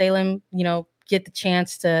Angela Salem get the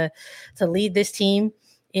chance to lead this team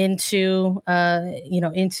into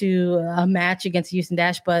a match against Houston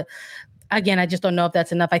Dash. But again, I just don't know if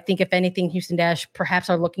that's enough. I think if anything, Houston Dash perhaps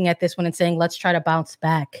are looking at this one and saying, let's try to bounce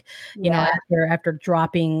back, after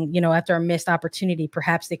dropping, after a missed opportunity.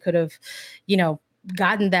 Perhaps they could have,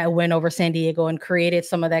 gotten that win over San Diego and created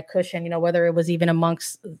some of that cushion, whether it was even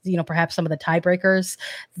amongst, perhaps some of the tiebreakers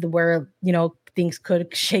where, things could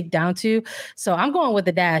shake down to. So I'm going with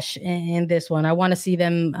the Dash in this one. I want to see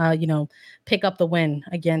them, pick up the win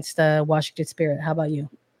against Washington Spirit. How about you?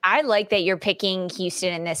 I like that you're picking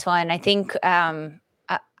Houston in this one. I think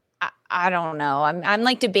I don't know. I'm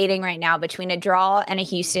like debating right now between a draw and a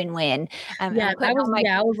Houston win. I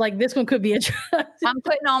was like, this one could be a draw. I'm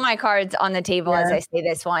putting all my cards on the table as I say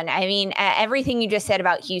this one. I mean, everything you just said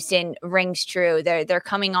about Houston rings true. They're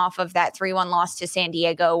coming off of that 3-1 loss to San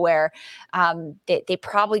Diego where they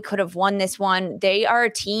probably could have won this one. They are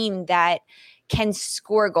a team that can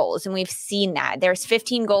score goals, and we've seen that. There's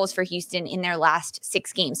 15 goals for Houston in their last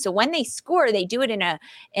 6 games. So when they score, they do it in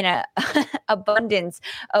a abundance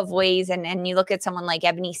of ways. And you look at someone like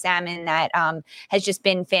Ebony Salmon that has just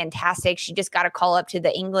been fantastic. She just got a call up to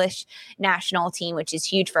the English national team, which is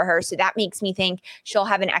huge for her. So that makes me think she'll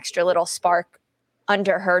have an extra little spark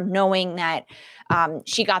under her, knowing that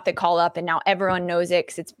she got the call up and now everyone knows it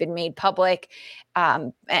because it's been made public.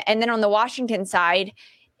 And then on the Washington side,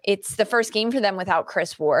 it's the first game for them without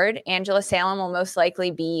Chris Ward. Angela Salem will most likely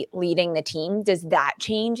be leading the team. Does that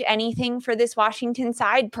change anything for this Washington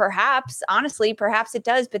side? Perhaps, honestly, perhaps it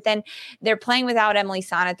does. But then they're playing without Emily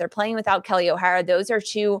Sonnet. They're playing without Kelly O'Hara. Those are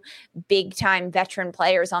 2 big-time veteran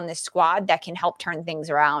players on this squad that can help turn things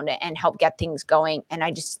around and help get things going. And I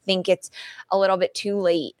just think it's a little bit too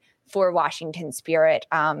late for Washington Spirit.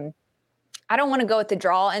 I don't want to go with the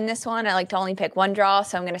draw in this one. I like to only pick one draw,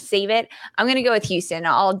 so I'm going to save it. I'm going to go with Houston.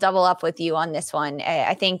 I'll double up with you on this one.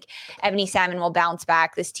 I think Ebony Salmon will bounce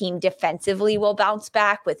back. This team defensively will bounce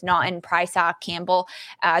back with Naughton, Prysock, Campbell.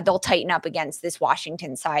 They'll tighten up against this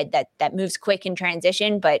Washington side that moves quick in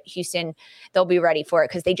transition, but Houston, they'll be ready for it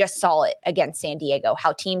because they just saw it against San Diego,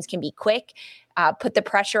 how teams can be quick, put the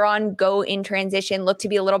pressure on, go in transition, look to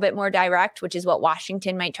be a little bit more direct, which is what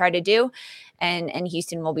Washington might try to do. And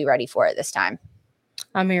Houston will be ready for it this time.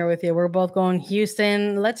 I'm here with you. We're both going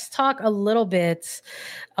Houston. Let's talk a little bit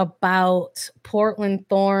about Portland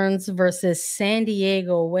Thorns versus San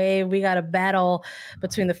Diego Wave. We got a battle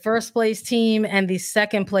between the first place team and the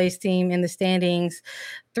second place team in the standings.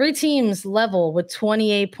 3 teams level with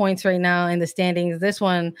 28 points right now in the standings. This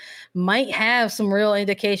one might have some real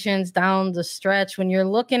indications down the stretch. When you're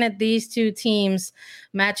looking at these 2 teams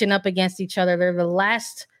matching up against each other, they're the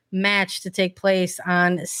last match to take place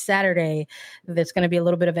on Saturday. There's going to be a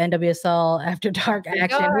little bit of NWSL After Dark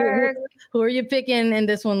action. Who are you picking in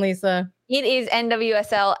this one, Lisa? It is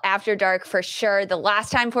NWSL After Dark for sure. The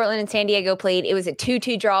last time Portland and San Diego played, it was a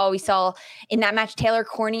 2-2 draw. We saw in that match Taylor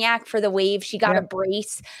Korniak for the Wave. She got a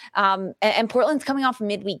brace. And Portland's coming off a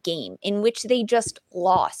midweek game in which they just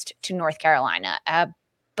lost to North Carolina.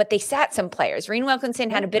 But they sat some players. Reen Wilkinson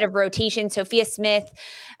had a bit of rotation. Sophia Smith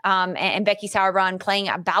and Becky Sauerbrunn playing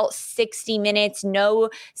about 60 minutes. No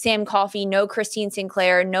Sam Coffey, no Christine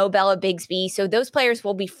Sinclair, no Bella Bigsby. So those players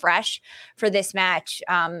will be fresh for this match.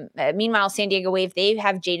 Meanwhile, San Diego Wave, they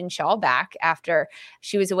have Jaden Shaw back after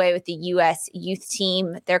she was away with the U.S. youth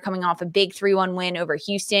team. They're coming off a big 3-1 win over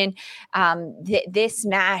Houston. This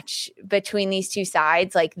match between these 2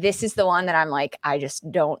 sides, like this is the one that I'm like, I just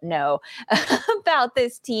don't know about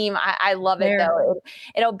this team. I love it though.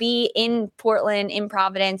 It'll be in Portland, in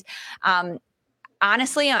Providence.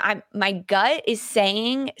 Honestly, my gut is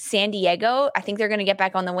saying San Diego. I think they're going to get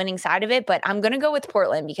back on the winning side of it, but I'm going to go with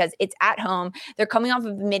Portland because it's at home. They're coming off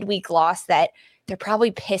of a midweek loss that they're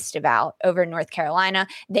probably pissed about over North Carolina.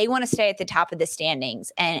 They want to stay at the top of the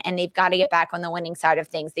standings, and they've got to get back on the winning side of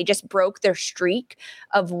things. They just broke their streak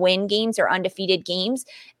of win games or undefeated games,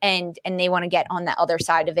 and they want to get on the other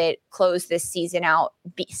side of it, close this season out,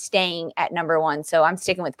 staying at number one. So I'm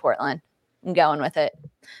sticking with Portland. I'm going with it.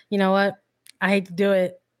 You know what? I hate to do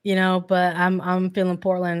it, but I'm feeling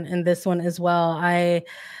Portland in this one as well. I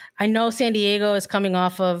know San Diego is coming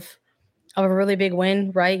off of a really big win,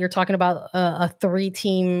 right? You're talking about a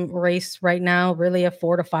 3-team race right now, really a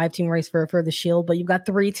 4 to 5 team race for the Shield, but you've got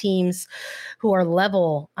 3 teams who are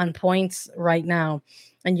level on points right now.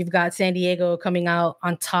 And you've got San Diego coming out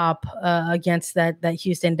on top against that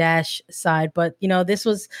Houston Dash side. But, this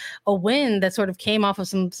was a win that sort of came off of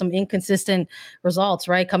some inconsistent results,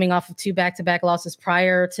 right? Coming off of 2 back-to-back losses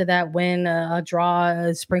prior to that win, a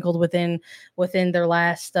draw sprinkled within their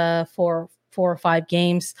last 4 or 5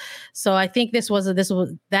 games. So I think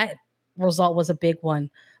that result was a big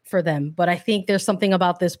one for them. But I think there's something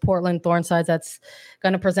about this Portland Thorns side that's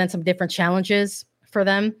going to present some different challenges for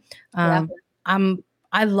them.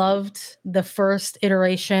 I loved the first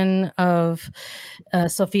iteration of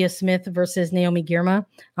Sophia Smith versus Naomi Girma.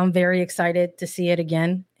 I'm very excited to see it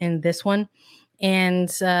again in this one.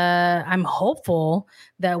 And I'm hopeful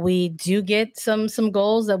that we do get some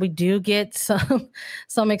goals, that we do get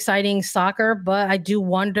some exciting soccer. But I do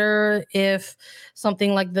wonder if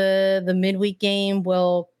something like the midweek game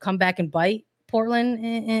will come back and bite Portland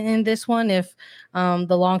in this one, if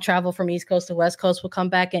the long travel from East Coast to West Coast will come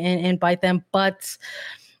back and bite them. But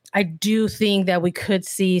I do think that we could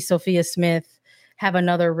see Sophia Smith have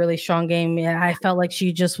another really strong game. I felt like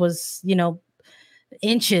she just was,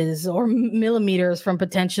 inches or millimeters from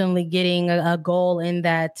potentially getting a goal in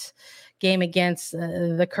that game against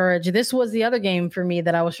the Courage. This was the other game for me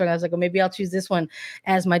that I was struggling. I was like, well, maybe I'll choose this one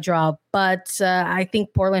as my draw. But I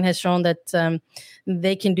think Portland has shown that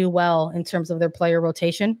they can do well in terms of their player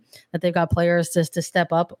rotation, that they've got players to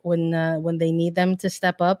step up when they need them to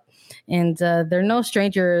step up. And they're no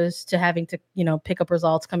strangers to having to, pick up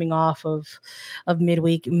results coming off of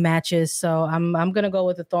midweek matches. So I'm going to go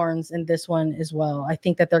with the Thorns in this one as well. I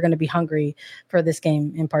think that they're going to be hungry for this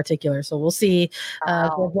game in particular. So we'll see.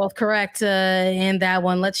 We're both correct in that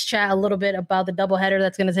one. Let's chat a little bit about the doubleheader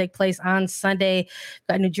that's going to take place on Sunday.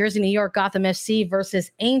 Got New Jersey, New York, Gotham FC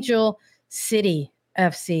versus Angel City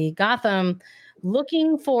FC. Gotham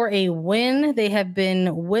looking for a win. They have been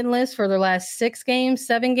winless for their last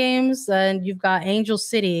 7 games. And you've got Angel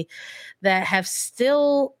City that have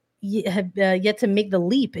still yet to make the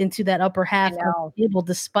leap into that upper half of the table,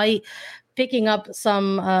 despite picking up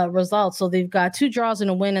some results. So they've got 2 draws and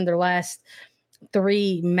a win in their last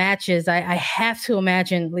 3 matches. I have to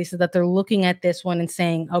imagine, Lisa, that they're looking at this one and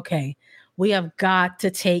saying, okay, we have got to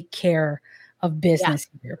take care of business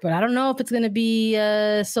here. But I don't know if it's going to be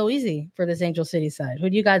so easy for this Angel City side. Who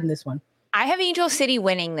do you got in this one? I have Angel City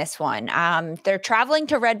winning this one. They're traveling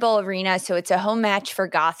to Red Bull Arena, so it's a home match for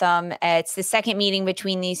Gotham. It's the second meeting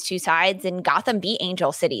between these two sides, and Gotham beat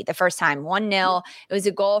Angel City the first time, 1-0. It was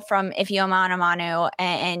a goal from Ifeoma Manu,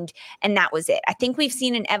 and that was it. I think we've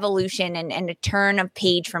seen an evolution and a turn of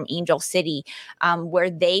page from Angel City, where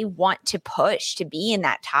they want to push to be in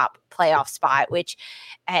that top playoff spot, which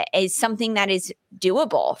is something that is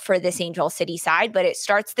doable for this Angel City side, but it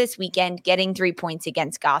starts this weekend getting 3 points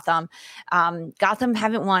against Gotham. Gotham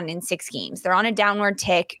haven't won in 6 games. They're on a downward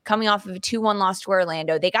tick, coming off of a 2-1 loss to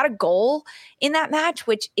Orlando. They got a goal in that match,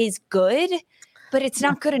 which is good, but it's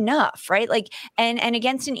not good enough, right? And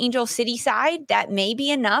against an Angel City side, that may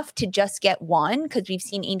be enough to just get one, because we've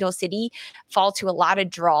seen Angel City fall to a lot of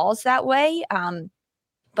draws that way.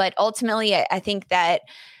 But ultimately, I think that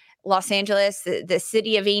Los Angeles, the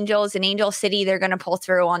city of angels, and Angel City, they're going to pull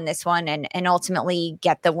through on this one and ultimately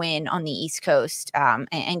get the win on the East Coast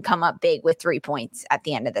and come up big with 3 points at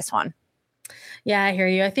the end of this one. Yeah, I hear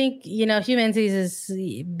you. I think, Hugh Menzies has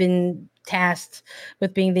been tasked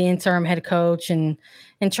with being the interim head coach and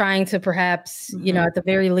trying to perhaps, at the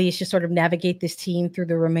very least, just sort of navigate this team through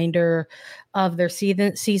the remainder of their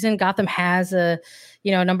season. Gotham has a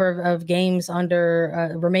number of games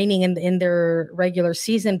under remaining in their regular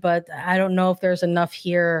season, but I don't know if there's enough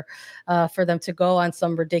here for them to go on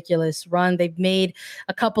some ridiculous run. They've made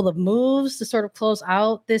a couple of moves to sort of close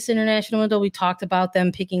out this international window. We talked about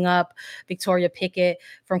them picking up Victoria Pickett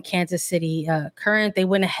from Kansas City Current. They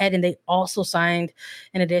went ahead and they also signed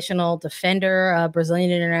an additional defender,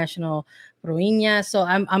 Brazilian international Bruinha. So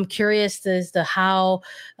I'm curious as to how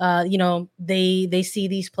they see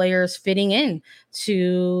these players fitting in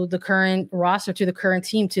to the current roster, to the current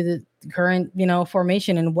team, to the current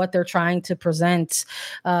formation, and what they're trying to present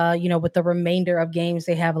with the remainder of games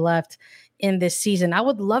they have left in this season. I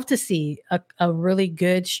would love to see a really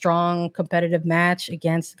good, strong, competitive match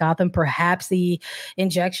against Gotham. Perhaps the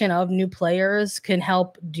injection of new players can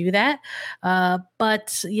help do that.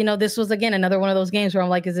 But this was again another one of those games where I'm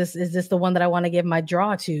like, is this the one that I want to give my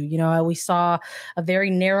draw to? We saw a very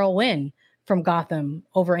narrow win from Gotham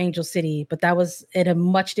over Angel City, but that was at a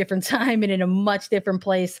much different time and in a much different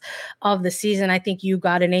place of the season. I think you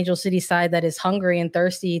got an Angel City side that is hungry and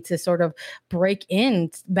thirsty to sort of break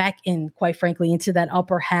back in, quite frankly, into that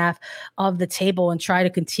upper half of the table and try to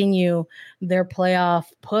continue their playoff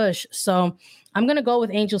push. So I'm going to go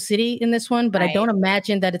with Angel City in this one, but I don't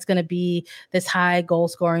imagine that it's going to be this high goal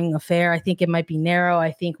scoring affair. I think it might be narrow.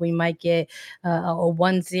 I think we might get a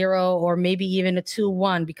 1-0 or maybe even a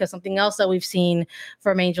 2-1, because something else that we've seen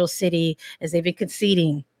from Angel City is they've been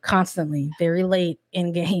conceding constantly very late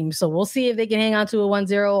in games. So we'll see if they can hang on to a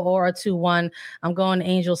 1-0 or a 2-1. I'm going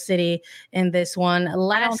Angel City in this one.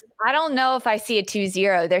 I don't know if I see a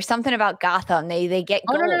 2-0. There's something about Gotham. They get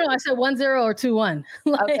goals. No. I said 1-0 or 2-1.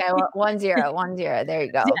 Okay, well, 1-0. There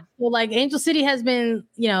you go. Yeah, well, like Angel City has been,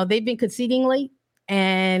 they've been conceding late,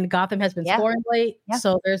 and Gotham has been scoring late. Yeah.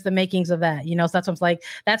 So there's the makings of that, so that's what I'm like.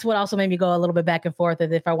 That's what also made me go a little bit back and forth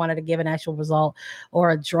as if I wanted to give an actual result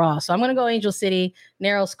or a draw. So I'm going to go Angel City,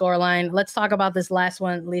 narrow scoreline. Let's talk about this last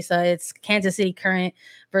one, Lisa. It's Kansas City Current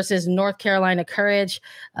versus North Carolina Courage.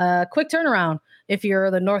 Quick turnaround if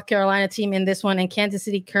you're the North Carolina team in this one, and Kansas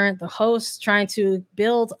City Current, the hosts, trying to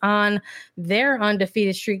build on their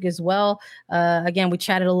undefeated streak as well. Again, we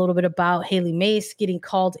chatted a little bit about Haley Mace getting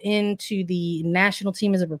called into the national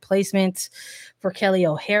team as a replacement for Kelly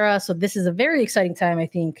O'Hara. So this is a very exciting time, I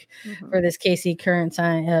think, for this KC Current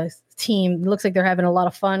team. It looks like they're having a lot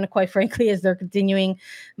of fun, quite frankly, as they're continuing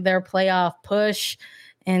their playoff push.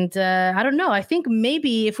 And I don't know. I think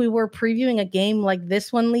maybe if we were previewing a game like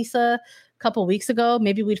this one, Lisa, couple weeks ago,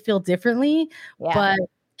 maybe we'd feel differently. Yeah.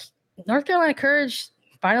 But North Carolina Courage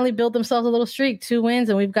finally built themselves a little streak, 2 wins,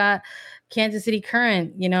 and we've got Kansas City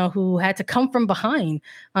Current, who had to come from behind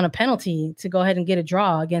on a penalty to go ahead and get a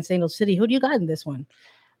draw against Angel City. Who do you got in this one?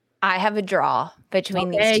 I have a draw between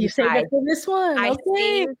these two. You saved it for this one. I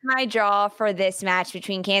saved my draw for this match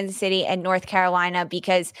between Kansas City and North Carolina,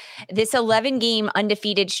 because this 11-game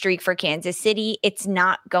undefeated streak for Kansas City, it's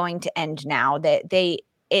not going to end now.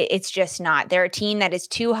 It's just not. They're a team that is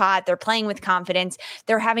too hot. They're playing with confidence.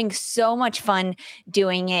 They're having so much fun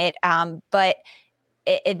doing it. But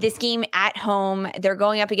this game at home, they're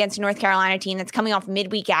going up against a North Carolina team that's coming off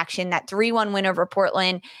midweek action. That 3-1 win over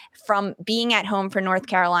Portland from being at home for North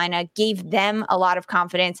Carolina gave them a lot of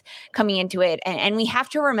confidence coming into it. And we have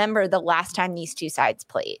to remember the last time these two sides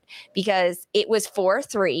played, because it was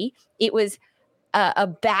 4-3. It was a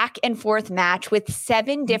back and forth match with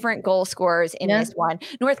 7 different goal scorers in this one.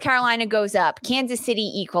 North Carolina goes up. Kansas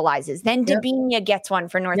City equalizes. Then Dabinia gets one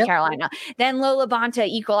for North Carolina. Then Lola Bonta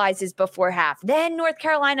equalizes before half. Then North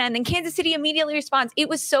Carolina, and then Kansas City immediately responds. It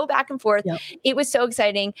was so back and forth. It was so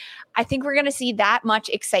exciting. I think we're going to see that much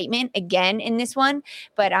excitement again in this one.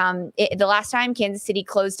 But the last time Kansas City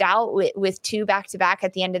closed out with 2 back-to-back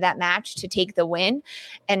at the end of that match to take the win.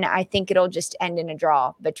 And I think it'll just end in a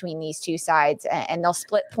draw between these two sides. And they'll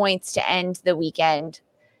split points to end the weekend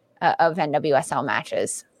of NWSL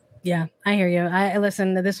matches. Yeah, I hear you. I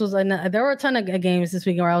listen. This was there were a ton of games this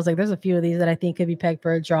weekend where I was like, "There's a few of these that I think could be pegged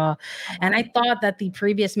for a draw," and I thought that the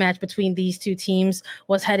previous match between these two teams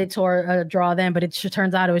was headed toward a draw then, but it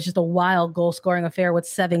turns out it was just a wild goal scoring affair with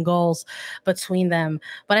 7 goals between them.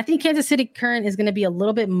 But I think Kansas City Current is going to be a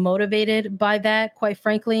little bit motivated by that, quite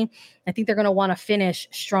frankly. I think they're going to want to finish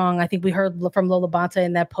strong. I think we heard from Lola Bonta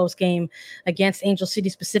in that post game against Angel City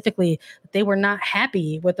specifically that they were not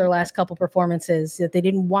happy with their last couple performances, that they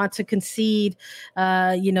didn't want to concede,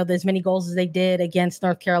 as many goals as they did against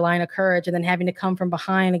North Carolina Courage, and then having to come from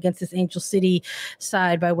behind against this Angel City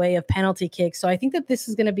side by way of penalty kicks. So I think that this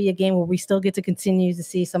is going to be a game where we still get to continue to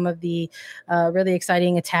see some of the really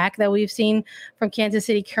exciting attack that we've seen from Kansas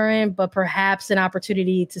City Current, but perhaps an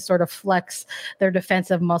opportunity to sort of flex their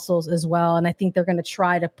defensive muscles as well. And I think they're going to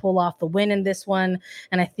try to pull off the win in this one.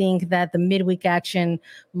 And I think that the midweek action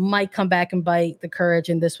might come back and bite the Courage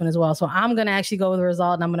in this one as well. So I'm going to actually go with the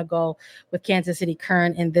result, and I'm going to go with Kansas City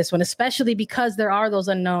Current in this one, especially because there are those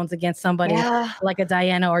unknowns against somebody like a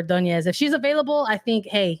Diana Ordonez. If she's available, I think,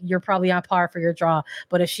 hey, you're probably on par for your draw.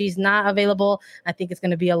 But if she's not available, I think it's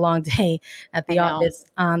going to be a long day at the office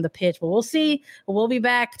on the pitch. But we'll see. We'll be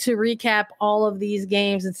back to recap all of these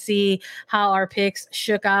games and see how our picks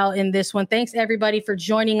shook out in this one. Thanks everybody for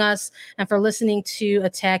joining us and for listening to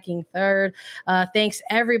Attacking Third. Thanks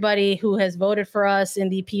everybody who has voted for us in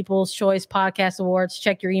the People's Choice Podcast Awards.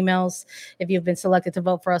 Check your emails emails if you've been selected to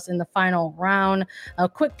vote for us in the final round. A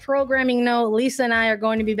quick programming note, Lisa and I are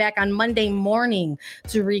going to be back on Monday morning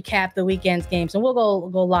to recap the weekend's games, and we'll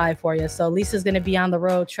go live for you. So Lisa's going to be on the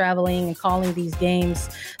road traveling and calling these games,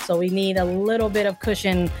 so we need a little bit of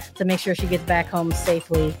cushion to make sure she gets back home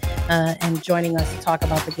safely and joining us to talk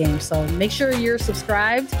about the game. So make sure you're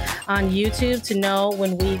subscribed on YouTube to know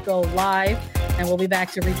when we go live, and we'll be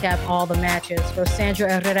back to recap all the matches. For Sandra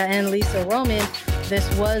Herrera and Lisa Roman, this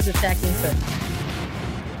was Attacking Third.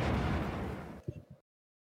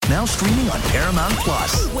 Now streaming on Paramount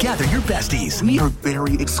Plus. Gather your besties. We are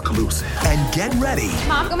very exclusive. And get ready.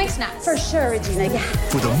 Mom, go make snacks. For sure, Regina. Yeah.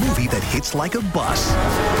 For the movie that hits like a bus.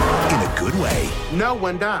 In a good way. No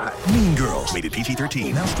one died. Mean Girls. Rated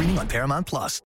PG-13. Now streaming on Paramount Plus.